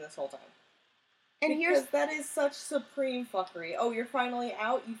fucking with him this whole time. And because that is such supreme fuckery. Oh, you're finally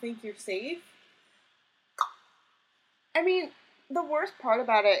out? You think you're safe? I mean, the worst part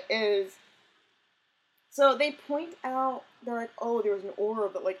about it is, so they point out, they're like, oh, there was an aura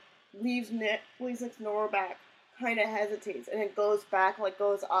that, like, leaves Nick's aura back, kind of hesitates, and it goes back, like,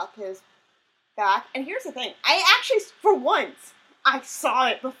 goes up his back. And here's the thing, I actually, for once, I saw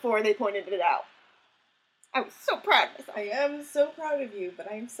it before they pointed it out. I was so proud of myself. I am so proud of you, but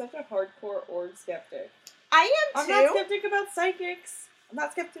I am such a hardcore org skeptic. I am too. I'm not skeptic about psychics. I'm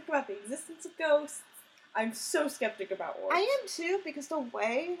not skeptic about the existence of ghosts. I'm so skeptic about orgs. I am too, because the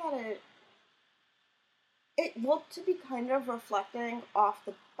way that it looked to be kind of reflecting off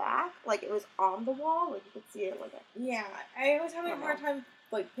the back, like it was on the wall, like you could see it like a... Yeah, I was having a hard time,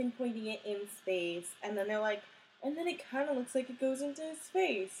 like, pinpointing it in space, and then they're like, and then it kind of looks like it goes into his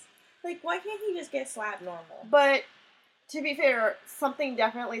face. Like, why can't he just get slapped normal? But, to be fair, something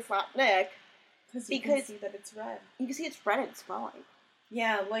definitely slapped Nick. Because you can see that it's red. You can see it's red and swelling.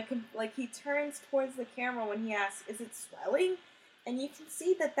 Yeah, like he turns towards the camera when he asks, "Is it swelling?" And you can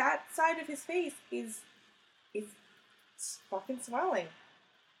see that side of his face is fucking swelling.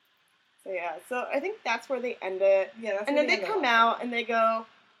 So yeah, so I think that's where they end it. Yeah, that's and then they come out and they go,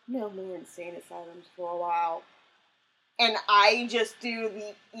 "No more insane asylums for a while." And I just do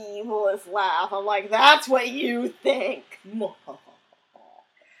the evilest laugh. I'm like, "That's what you think."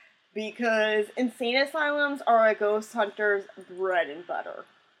 Because insane asylums are a ghost hunter's bread and butter.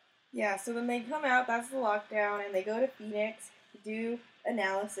 Yeah, so then they come out, that's the lockdown, and they go to Phoenix to do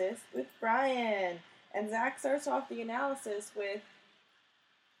analysis with Brian. And Zach starts off the analysis with,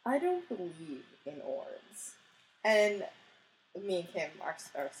 "I don't believe in orbs." And me and Kim are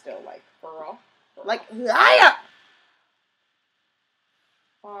still like, girl. Like, liar!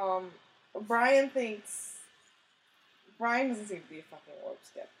 Brian doesn't seem to be a fucking orb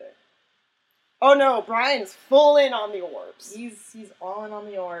skeptic. Oh no, Brian's full in on the orbs. He's all in on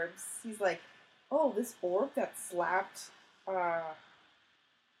the orbs. He's like, "Oh, this orb that slapped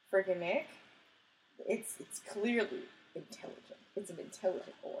friggin' Nick, it's clearly intelligent. It's an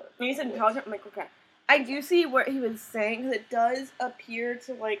intelligent orb." When he said intelligent, I'm like, okay. I do see what he was saying, because it does appear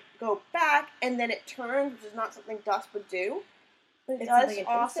to, like, go back, and then it turns, which is not something dust would do. But it does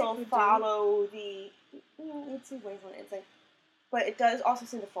also follow the... Let's see ways on it. It's like... But it does also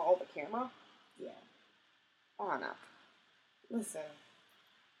seem to follow the camera. Yeah. I don't know. Listen.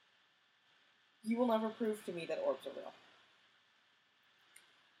 You will never prove to me that orbs are real.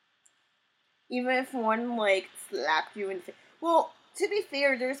 Even if one, like, slapped you in the face. Well, to be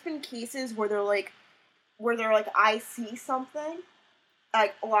fair, there's been cases where they're like, I see something.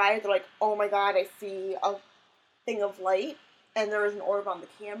 Like, live, they're like, "Oh my god, I see a thing of light," and there is an orb on the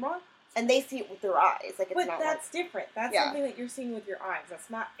camera, and they see it with their eyes. Like, it's but not that's different. That's something that you're seeing with your eyes. That's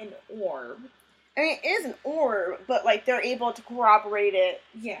not an orb. I mean, it is an orb, but, like, they're able to corroborate it.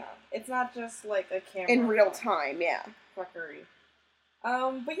 Yeah, it's not just, like, a camera. In real time, yeah. Fuckery.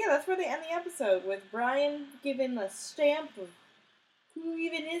 But yeah, that's where they end the episode, with Brian given the stamp of who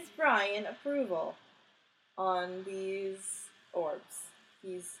even is Brian approval on these orbs.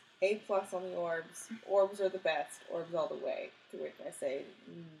 He's A+ on the orbs. Orbs are the best. Orbs all the way. To which I say,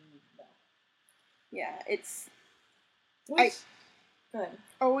 no. Yeah, it's... Go ahead.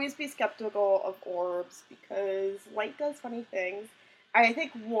 Always be skeptical of orbs, because light does funny things. I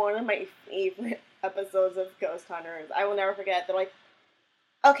think one of my favorite episodes of Ghost Hunters, I will never forget, they're like,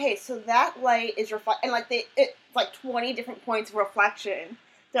 okay, so that light is and like it's like 20 different points of reflection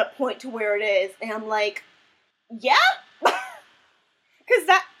that point to where it is, and I'm like, yeah?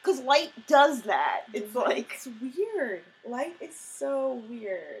 Because light does that. It's like... It's weird. Light is so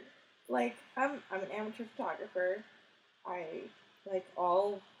weird. Like, I'm an amateur photographer. Like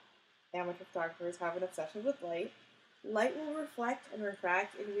all amateur photographers, have an obsession with light. Light will reflect and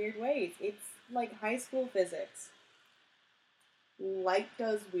refract in weird ways. It's like high school physics. Light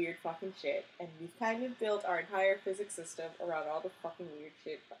does weird fucking shit, and we've kind of built our entire physics system around all the fucking weird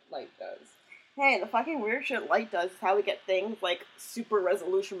shit light does. Hey, the fucking weird shit light does is how we get things like super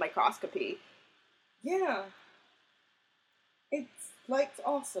resolution microscopy. Yeah. Light's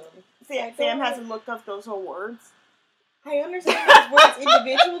awesome. Sam hasn't looked up those whole words. I understand those words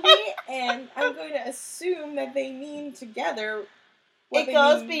individually, and I'm going to assume that they mean together. It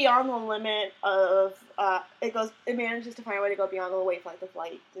goes beyond the limit of, it manages to find a way to go beyond the wavelength of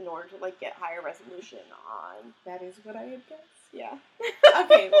light in order to, like, get higher resolution on. That is what I had guessed. Yeah.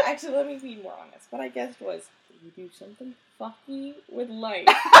 Okay, well, actually, let me be more honest. What I guessed was, you do something fucky with light.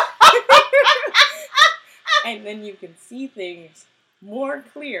 And then you can see things more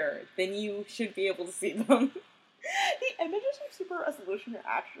clear than you should be able to see them. The images of super resolution are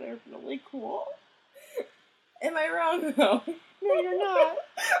actually really cool. Am I wrong, though? No, you're not.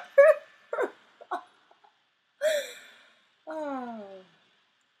 Oh.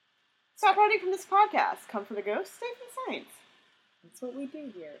 Stop running from this podcast. Come for the ghost, stay for the science. That's what we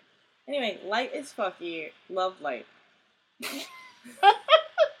do here. Anyway, light is fucky. Love light.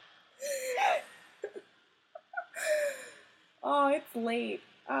 Oh, it's late.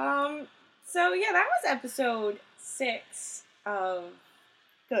 So yeah, that was episode 6 of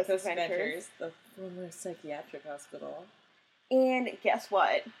Ghost Adventures, the former psychiatric hospital. And guess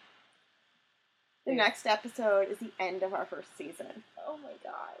what? The next episode is the end of our first season. Oh my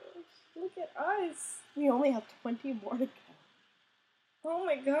gosh. Look at us. We only have 20 more to go. Oh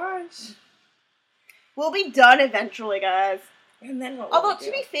my gosh. We'll be done eventually, guys. And then what? Although,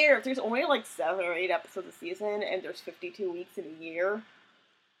 to be fair, if there's only like 7 or 8 episodes a season and there's 52 weeks in a year,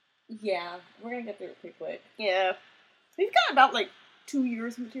 Yeah, we're gonna get through it pretty quick. Yeah. We've got about, 2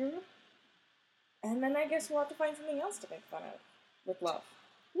 years material. And then I guess we'll have to find something else to make fun of. With love.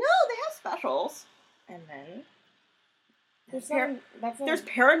 No, they have specials. And then... There's There's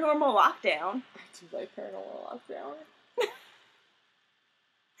Paranormal Lockdown. I do like Paranormal Lockdown.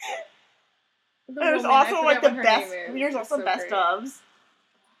 There's also, the best... There's also best ofs.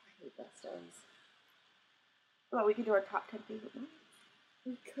 I hate best ofs. Well, we could do our top 10 favorite movies.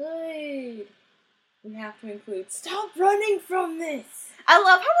 We could. We have to include stop running from this. I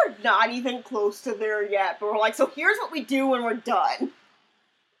love how we're not even close to there yet, but we're like, so here's what we do when we're done.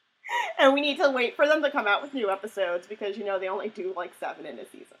 And we need to wait for them to come out with new episodes because, they only do 7 in a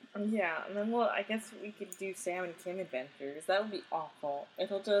season. Yeah, and then I guess we could do Sam and Kim adventures. That would be awful.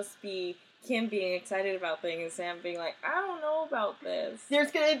 It'll just be Kim being excited about things and Sam being like, I don't know about this.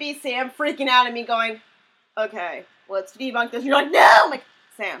 There's gonna be Sam freaking out at me going, okay, let's debunk this. And you're like, no! I'm like,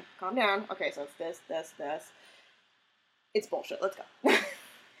 Sam, calm down. Okay, so it's this. It's bullshit. Let's go.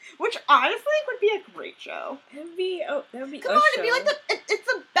 Which honestly would be a great show. That would be Come a on, show. it'd be it's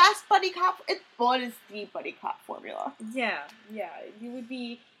the best buddy cop. It is the buddy cop formula. Yeah. You would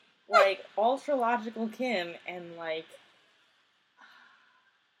be ultra logical Kim and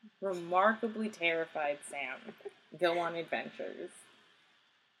remarkably terrified Sam go on adventures.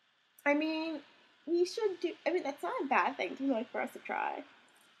 I mean, that's not a bad thing for us to try.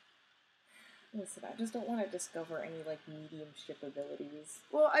 Listen, I just don't want to discover any mediumship abilities.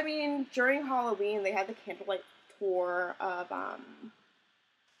 Well, I mean, during Halloween they had the candlelight tour of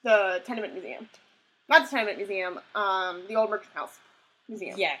the Tenement Museum. Not the Tenement Museum, the Old Merchant House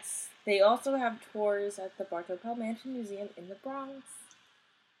Museum. Yes. They also have tours at the Bartow Pell Mansion Museum in the Bronx.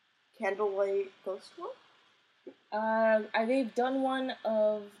 Candlelight ghost tour? They've done one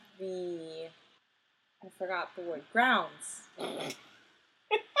of the... I forgot the word. Grounds.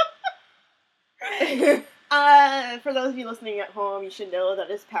 For those of you listening at home, you should know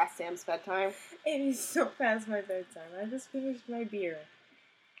that it's past Sam's bedtime. It is so past my bedtime. I just finished my beer.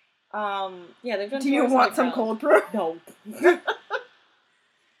 Yeah, they've done. Do you want some cold brew? No.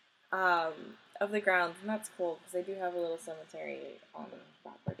 Of the grounds, and that's cool because they do have a little cemetery on the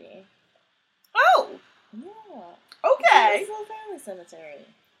property. Oh. Yeah. Okay. It's a little family cemetery.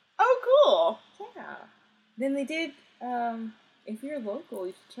 Oh, cool. Yeah. Then they did. If you're local,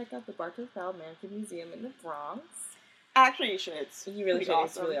 you should check out the Bartow Pell Mansion Museum in the Bronx. Actually, you should. You really should. Awesome.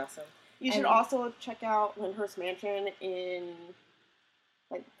 It's really awesome. You should also check out Lyndhurst Mansion in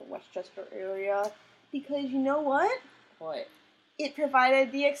the Westchester area because you know what? What? It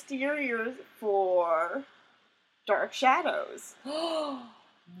provided the exteriors for Dark Shadows.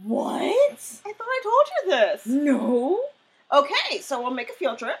 What? I thought I told you this. No. Okay, so we'll make a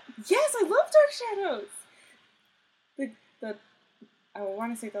field trip. Yes, I love Dark Shadows. I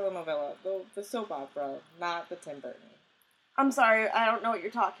want to say telenovela, the soap opera, not the Tim Burton. I'm sorry, I don't know what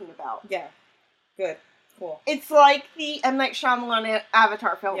you're talking about. Yeah. Good. Cool. It's like the M. Night Shyamalan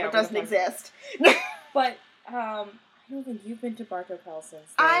Avatar film that doesn't exist. But, I don't think you've been to Bartow Pell since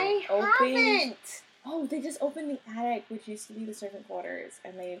they I opened. haven't! Oh, they just opened the attic, which used to be the servant quarters,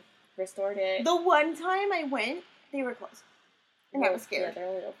 and they restored it. The one time I went, they were closed. And I was scared. Yeah, they're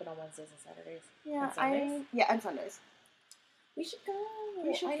only open on Wednesdays and Saturdays. Yeah, and Sundays. and Sundays. We should go.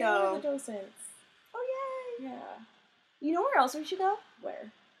 We should I go. know the docents. Oh, yay! Yeah. You know where else we should go?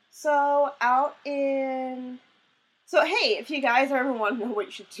 Where? So, So, hey, if you guys ever want to know what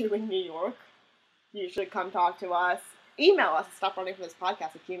you should do in New York, you should come talk to us. Email us at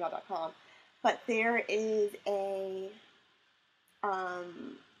stoprunningsfromthispodcast@gmail.com. But there is a... Oh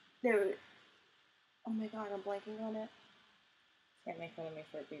my god, I'm blanking on it. Can't make fun of me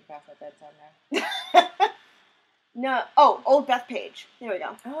for it being past my bedtime now. No. Oh, Old Bethpage. There we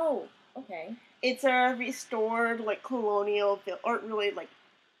go. Oh, okay. It's a restored, colonial, or really,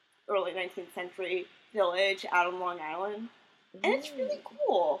 early 19th century village out on Long Island. And it's really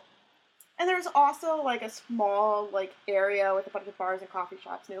cool. And there's also, a small, area with a bunch of bars and coffee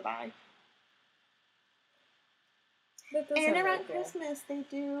shops nearby. And around Christmas, they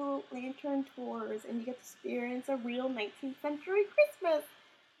do lantern tours, and you get to experience a real 19th century Christmas.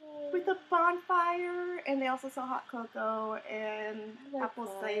 With a bonfire, and they also sell hot cocoa and apple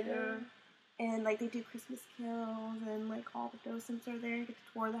cider, and they do Christmas carols, and all the docents are there. You get to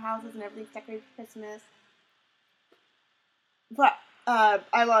tour the houses, and everything's decorated for Christmas. But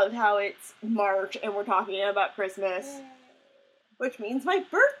I love how it's March, and we're talking about Christmas, which means my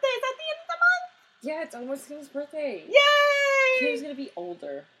birthday's at the end of the month. Yeah, it's almost Kim's birthday. Yay! Kim's gonna be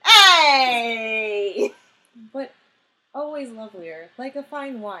older. Hey! But always lovelier, like a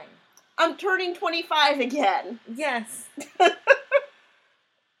fine wine. I'm turning 25 again. Yes.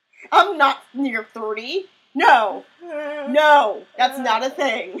 I'm not near 30. No. No. That's not a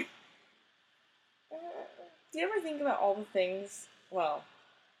thing. Do you ever think about all the things, well,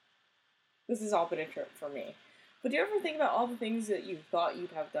 this has all been a trip for me, but do you ever think about all the things that you thought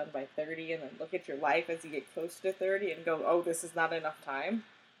you'd have done by 30 and then look at your life as you get close to 30 and go, oh, this is not enough time?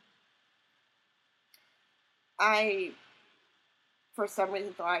 I, for some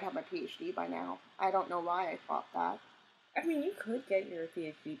reason, thought I'd have my PhD by now. I don't know why I thought that. I mean, you could get your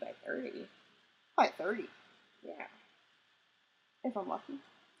PhD by 30. By 30. Yeah. If I'm lucky.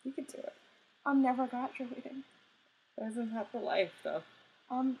 You could do it. I'm never graduating. Isn't that the life, though?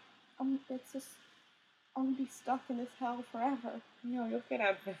 It's just, I'm gonna be stuck in this hell forever. No, you'll get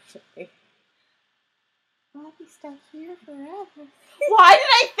out eventually. I'll be stuck here forever. Why did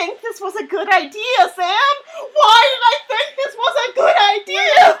I think this was a good idea, Sam? Why did I think this was a good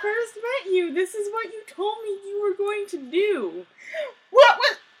idea? When I first met you, this is what you told me you were going to do. What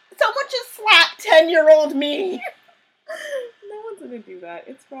was... Someone just slapped 10-year-old me. No one's gonna do that.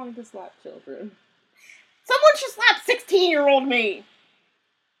 It's wrong to slap children. Someone just slapped 16-year-old me.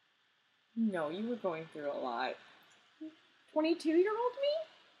 No, you were going through a lot. 22-year-old me?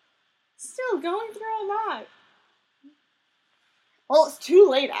 Still going through a lot. Well, it's too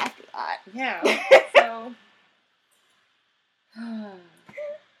late after that. Yeah, so...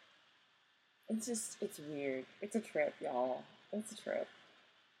 it's weird. It's a trip, y'all. It's a trip.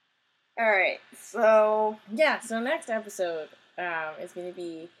 Alright, so... Yeah, so next episode is going to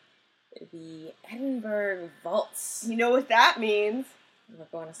be the Edinburgh Vaults. You know what that means? We're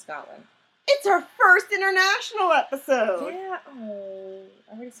going to Scotland. It's our first international episode! Yeah, oh,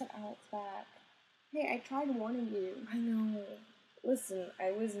 I already sent Alex back. Hey, I tried warning you. I know. Listen,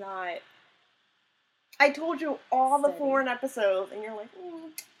 I was not... I told you all the Steady. foreign episodes, and you're like,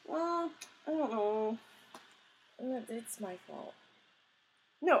 well, I don't know. It's my fault.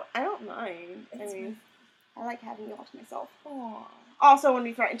 No, I don't mind. It's I like having you all to myself. Aww. Also, when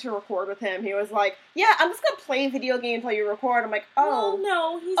we threatened to record with him, he was like, yeah, I'm just gonna play video games while you record. I'm like, oh. Well,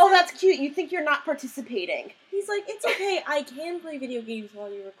 no, he's Oh, like, that's cute. You think you're not participating. He's like, it's okay, I can play video games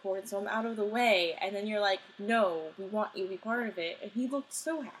while you record, so I'm out of the way. And then you're like, no, we want you to be part of it. And he looked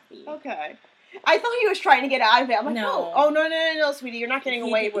so happy. Okay. I thought he was trying to get out of it. I'm like, No. Oh, no, sweetie, you're not getting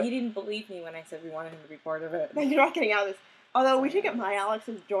away with He didn't believe me when I said we wanted him to be part of it. No, you're not getting out of this. Although, we should get my Alex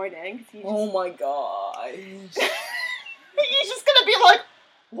is joining. 'Cause he's Oh my gosh. he's just gonna be like,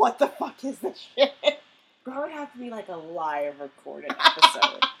 what the fuck is this shit? That would have to be like a live recorded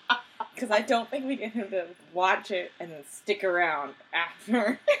episode. Because I don't think we get him to watch it and then stick around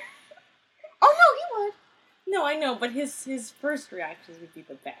after. Oh, no, he would. No, I know, but his first reactions would be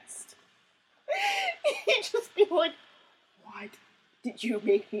the best. He'd just be like, what did you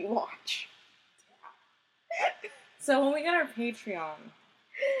make me watch? So when we get our Patreon,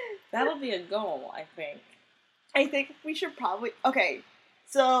 that'll be a goal, I think. I think we should probably... Okay,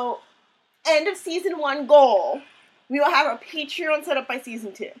 so, end of season 1 goal. We will have our Patreon set up by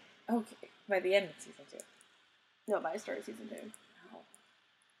season 2. Okay, by the end of season 2. No, by the start of season 2. Oh.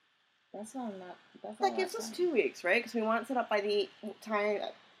 That's not... That gives us 2 weeks, right? Because we want it set up by the time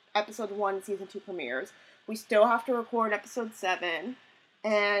episode 1 season 2 premieres. We still have to record episode 7.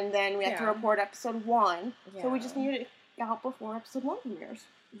 And then we have to record episode 1. Yeah. So we just need it out before episode 1 premieres.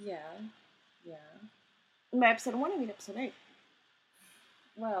 Yeah. Yeah. And by episode 1, I mean episode 8.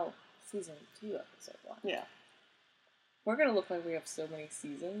 Well, season 2, episode 1. Yeah. We're gonna look like we have so many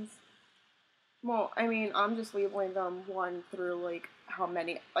seasons. Well, I mean, I'm just labeling them 1 through, like, how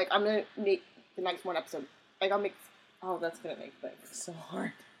many... Like, I'm gonna make the next 1 episode... Like, I'll make... Oh, that's gonna make things so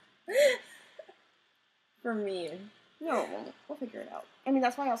hard. For me. No, we'll figure it out. I mean,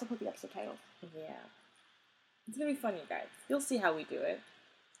 that's why I also put the episode title. Yeah. It's gonna be fun, you guys. You'll see how we do it.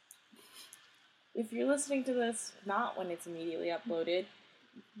 If you're listening to this not when it's immediately uploaded,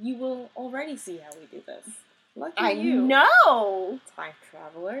 you will already see how we do this. Lucky you. know! Time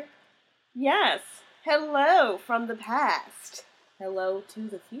traveler. Yes. Hello from the past. Hello to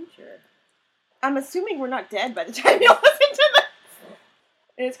the future. I'm assuming we're not dead by the time you listen to this.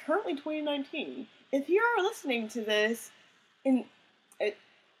 It's currently 2019. If you're listening to this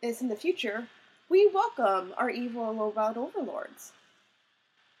it's in the future, we welcome our evil robot overlords.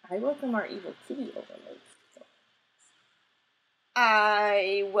 I welcome our evil kitty overlords.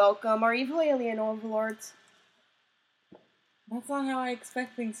 I welcome our evil alien overlords. That's not how I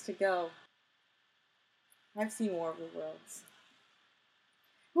expect things to go. I've seen War of the Worlds.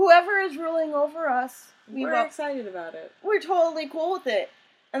 Whoever is ruling over us, We're excited about it. We're totally cool with it.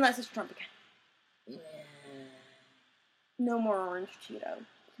 Unless it's Trump again. Yeah. No more orange Cheeto.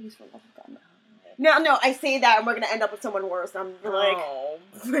 Please, for the love of God. No, I say that and we're gonna end up with someone worse. I'm like, Oh,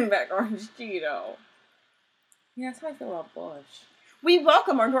 bring back Orange Cheeto. Yeah, that's how I feel about Bush. we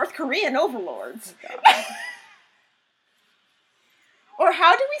welcome our North Korean overlords. Oh, God. Or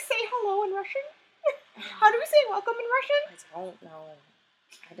how do we say hello in Russian? How do we say welcome in Russian?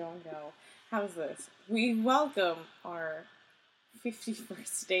 I don't know. How's this? We welcome our 51st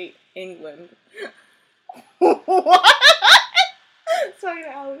state, England. What? Talking to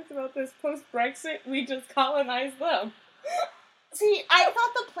Alex about this post-Brexit, we just colonized them. See, I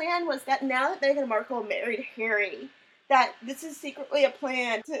thought the plan was that now that Meghan Markle married Harry, that this is secretly a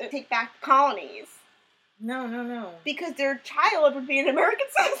plan to take back the colonies. No. Because their child would be an American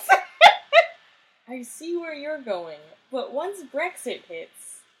citizen. I see where you're going, but once Brexit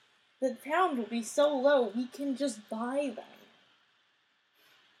hits, the pound will be so low we can just buy them.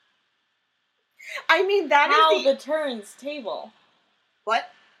 I mean, that How is the turns table. What?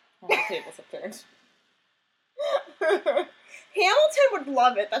 How the tables have turned. Hamilton would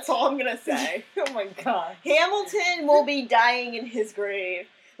love it, that's all I'm gonna say. Oh my god. Hamilton will be dying in his grave.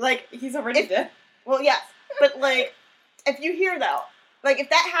 Like, He's already dead. well, yes, but like, if you hear that, like, if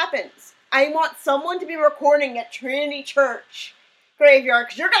that happens, I want someone to be recording at Trinity Church graveyard,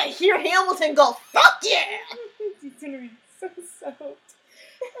 because you're gonna hear Hamilton go, fuck yeah! He's gonna be so soaked.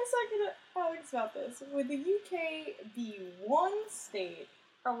 I was talking to Alex about this. Would the UK be one state,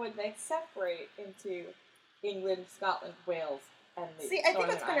 or would they separate into England, Scotland, Wales, and the See, I think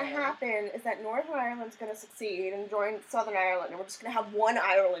Northern what's going to Ireland? happen is that Northern Ireland's going to succeed and join Southern Ireland, and we're just going to have one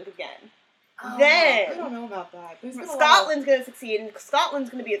Ireland again. Oh, Then I don't know about that. There's been a lot Scotland's going to succeed, and Scotland's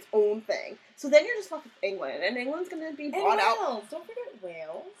going to be its own thing. So then you're just left with England, and England's going to be of... brought and out. Wales. Don't forget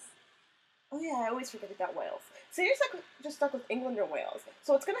Wales. Oh yeah, I always forget about Wales. So you're just stuck with England or Wales.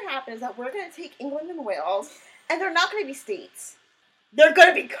 So what's going to happen is that we're going to take England and Wales, and they're not going to be states. They're going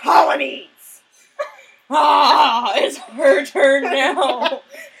to be colonies. Ah, it's her turn now.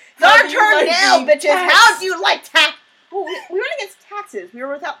 It's our How do you turn like now, being bitches. taxed? How do you like tax? Well, we weren't against taxes. We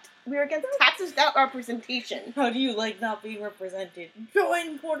were against taxes without representation. How do you like not being represented?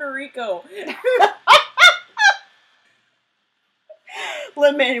 Join Puerto Rico.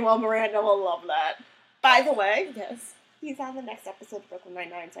 Lin-Manuel Miranda will love that. By the way, Yes. he's on the next episode of Brooklyn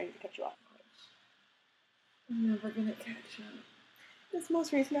Nine-Nine, so I need to catch you up. I'm never gonna catch up. This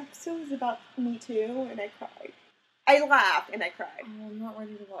most recent episode is about Me Too, and I cried. I laughed, and I cried. Oh, I'm not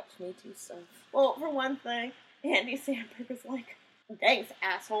ready to watch Me Too stuff. Well, for one thing, Andy Samberg was like, thanks,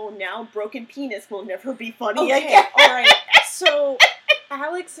 asshole, now broken penis will never be funny Okay, again. alright. So,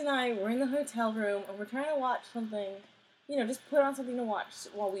 Alex and I were in the hotel room, and we're trying to watch something, just put on something to watch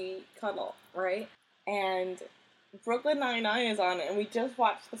while we cuddle, right? And Brooklyn Nine-Nine is on, and we just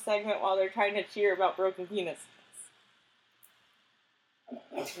watched the segment while they're trying to cheer about broken penis.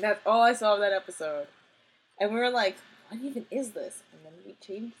 That's all I saw of that episode. And we were like, what even is this? And then we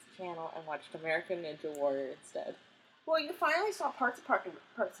changed the channel and watched American Ninja Warrior instead. Well, you finally saw Parks and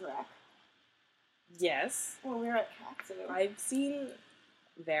Rec Yes. when we were at Katsu. I've seen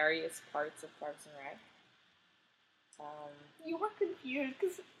various parts of Parks and Rec. You were confused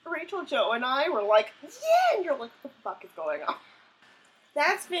because Rachel, Joe, and I were like, yeah, and you're like, what the fuck is going on?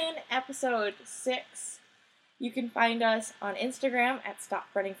 That's been episode 6. You can find us on Instagram at Stop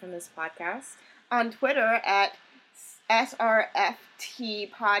Running From This Podcast. On Twitter at SRFT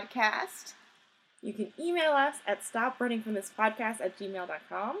Podcast. You can email us at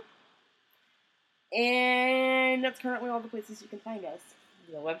stoprunningsfromthispodcast@gmail.com. And that's currently all the places you can find us.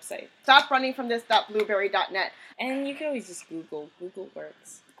 The website. StopRunningFromThis.blueberry.net. And you can always just Google. Google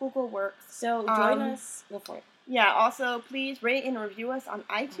works. Google works. So join us. Go for it. Yeah, also, please rate and review us on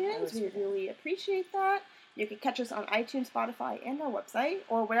iTunes. always We forget. really appreciate that. You can catch us on iTunes, Spotify, and our website,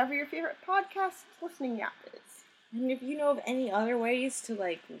 or whatever your favorite podcast listening app is. And if you know of any other ways to,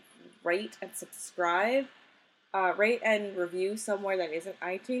 rate and subscribe, rate and review somewhere that isn't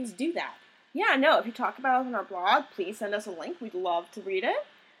iTunes, do that. Yeah, no, if you talk about us on our blog, please send us a link. We'd love to read it.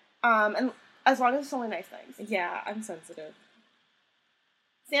 And as long as it's only nice things. Yeah, I'm sensitive.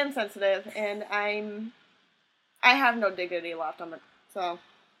 Sam's sensitive, and I have no dignity left on it, so.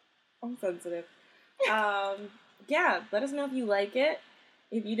 I'm sensitive. Yeah, let us know if you like it.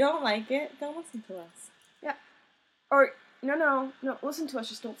 If you don't like it, don't listen to us. Yeah. Or, no, listen to us,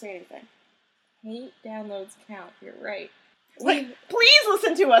 just don't say anything. Hate downloads count, you're right. Please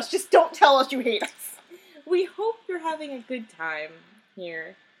listen to us, just don't tell us you hate us. We hope you're having a good time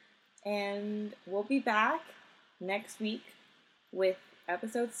here. And we'll be back next week with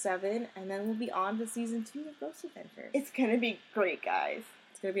episode 7, and then we'll be on to season 2 of Ghost Adventures. It's gonna be great, guys.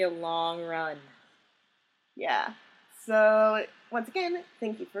 It's gonna be a long run. Yeah. So, once again,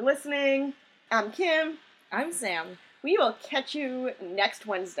 thank you for listening. I'm Kim. I'm Sam. We will catch you next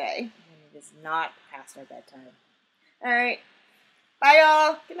Wednesday. And it is not past our bedtime. Alright. Bye,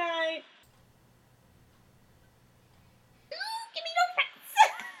 y'all. Good night.